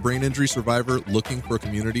stroke or brain injury survivor looking for a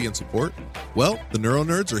community and support? Well, the Neuro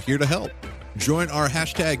Nerds are here to help. Join our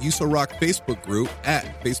hashtag USORock Facebook group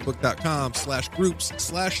at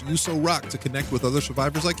facebook.com/groups/USORock to connect with other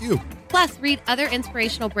survivors like you. Plus, read other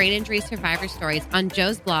inspirational brain injury survivor stories on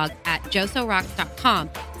Joe's blog at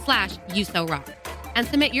josorocks.com/USORock. And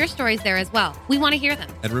submit your stories there as well. We want to hear them.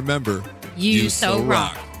 And remember, You so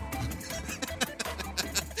rock.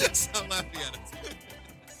 Stop laughing at us.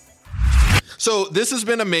 So this has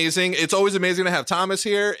been amazing. It's always amazing to have Thomas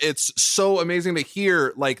here. It's so amazing to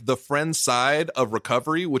hear like the friend side of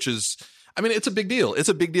recovery, which is, I mean, it's a big deal. It's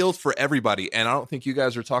a big deal for everybody. And I don't think you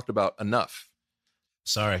guys are talked about enough.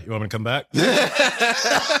 Sorry, you want me to come back?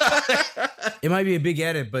 It might be a big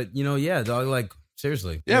edit, but yeah, dog, like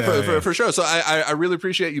seriously. Yeah, for sure. So I really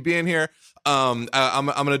appreciate you being here. I'm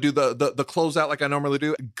gonna do the closeout like I normally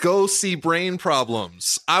do. Go see Brain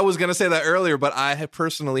Problems. I was gonna say that earlier, but I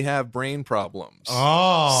personally have brain problems.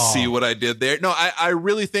 Oh, see what I did there? No, I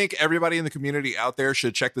really think everybody in the community out there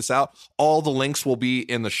should check this out. All the links will be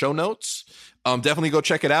in the show notes. Definitely go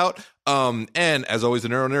check it out. And as always, the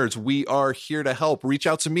Neuro Nerds, we are here to help. Reach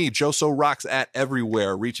out to me, Joe So Rocks at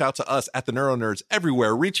everywhere. Reach out to us at the Neuro Nerds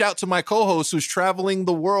everywhere. Reach out to my co-host who's traveling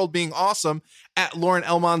the world being awesome at Lauren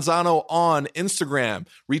El Manzano on Instagram.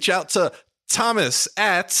 Reach out to Thomas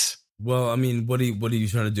at... Well, I mean, what are you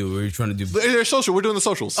trying to do? What are you trying to do? They're social. We're doing the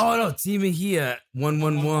socials. Oh, no. T Mejia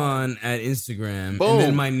 111 at Instagram. Boom. And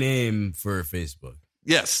then my name for Facebook.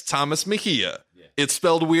 Yes, Thomas Mejia. It's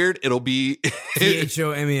spelled weird. It'll be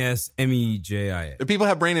THOMASMEJIA. If people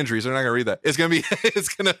have brain injuries, they're not gonna read that. It's gonna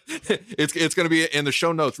be in the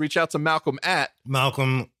show notes. Reach out to Malcolm at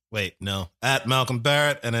Malcolm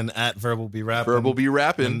Barrett, and then at Verbal Be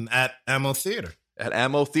Rapping. And at Ammo Theater. At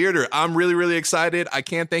Ammo Theater. I'm really, really excited. I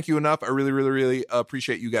can't thank you enough. I really, really, really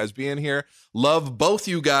appreciate you guys being here. Love both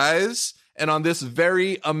you guys. And on this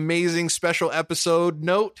very amazing special episode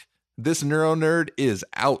note, this Neuro Nerd is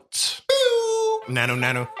out.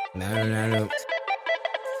 Nano.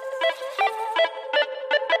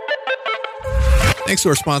 Thanks to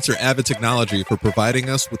our sponsor, Avid Technology, for providing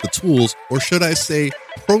us with the tools, or should I say,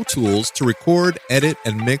 Pro Tools, to record, edit,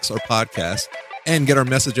 and mix our podcast and get our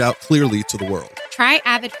message out clearly to the world. Try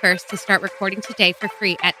Avid first to start recording today for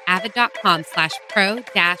free at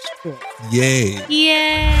avid.com/pro-tools. Yay.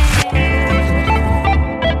 Yay.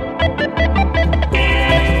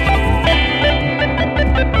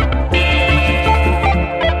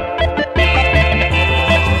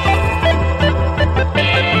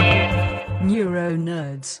 Neuro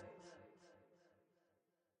Nerds.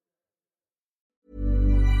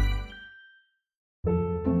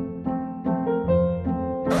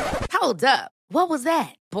 Hold up. What was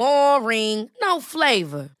that? Boring. No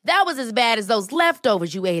flavor. That was as bad as those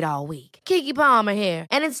leftovers you ate all week. Keke Palmer here,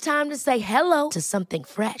 and it's time to say hello to something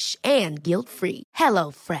fresh and guilt-free.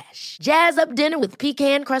 Hello Fresh. Jazz up dinner with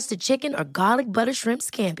pecan-crusted chicken or garlic butter shrimp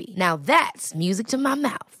scampi. Now that's music to my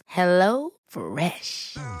mouth. Hello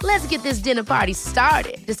Fresh. Let's get this dinner party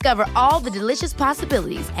started. Discover all the delicious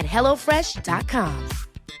possibilities at HelloFresh.com.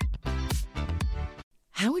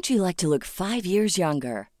 How would you like to look 5 years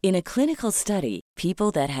younger? In a clinical study,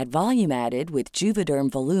 people that had volume added with Juvederm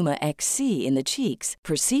Voluma XC in the cheeks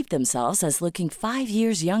perceived themselves as looking 5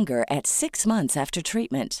 years younger at 6 months after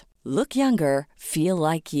treatment. Look younger, feel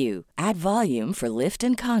like you. Add volume for lift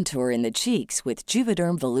and contour in the cheeks with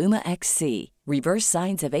Juvederm Voluma XC. Reverse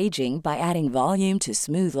signs of aging by adding volume to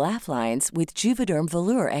smooth laugh lines with Juvederm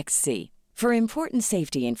Volure XC. For important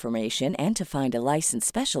safety information and to find a licensed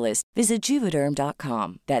specialist, visit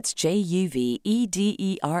Juvederm.com. That's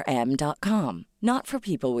JUVEDERM.com. Not for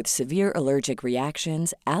people with severe allergic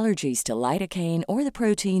reactions, allergies to lidocaine, or the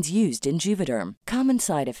proteins used in Juvederm. Common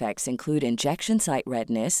side effects include injection site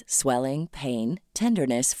redness, swelling, pain,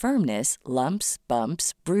 tenderness, firmness, lumps,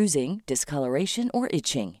 bumps, bruising, discoloration, or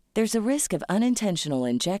itching. There's a risk of unintentional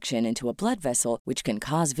injection into a blood vessel, which can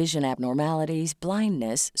cause vision abnormalities,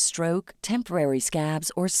 blindness, stroke, temporary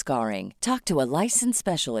scabs, or scarring. Talk to a licensed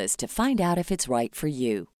specialist to find out if it's right for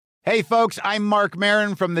you. Hey, folks, I'm Mark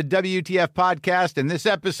Maron from the WTF Podcast, and this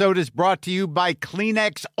episode is brought to you by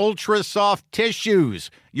Kleenex Ultra Soft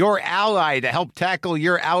Tissues, your ally to help tackle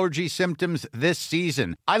your allergy symptoms this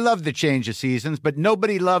season. I love the change of seasons, but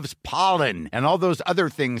nobody loves pollen and all those other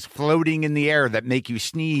things floating in the air that make you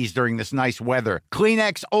sneeze during this nice weather.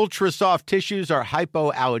 Kleenex Ultra Soft Tissues are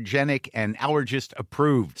hypoallergenic and allergist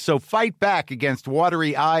approved, so fight back against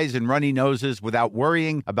watery eyes and runny noses without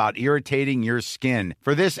worrying about irritating your skin.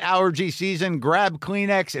 For this allergy season, grab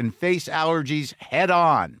Kleenex and face allergies head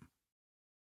on.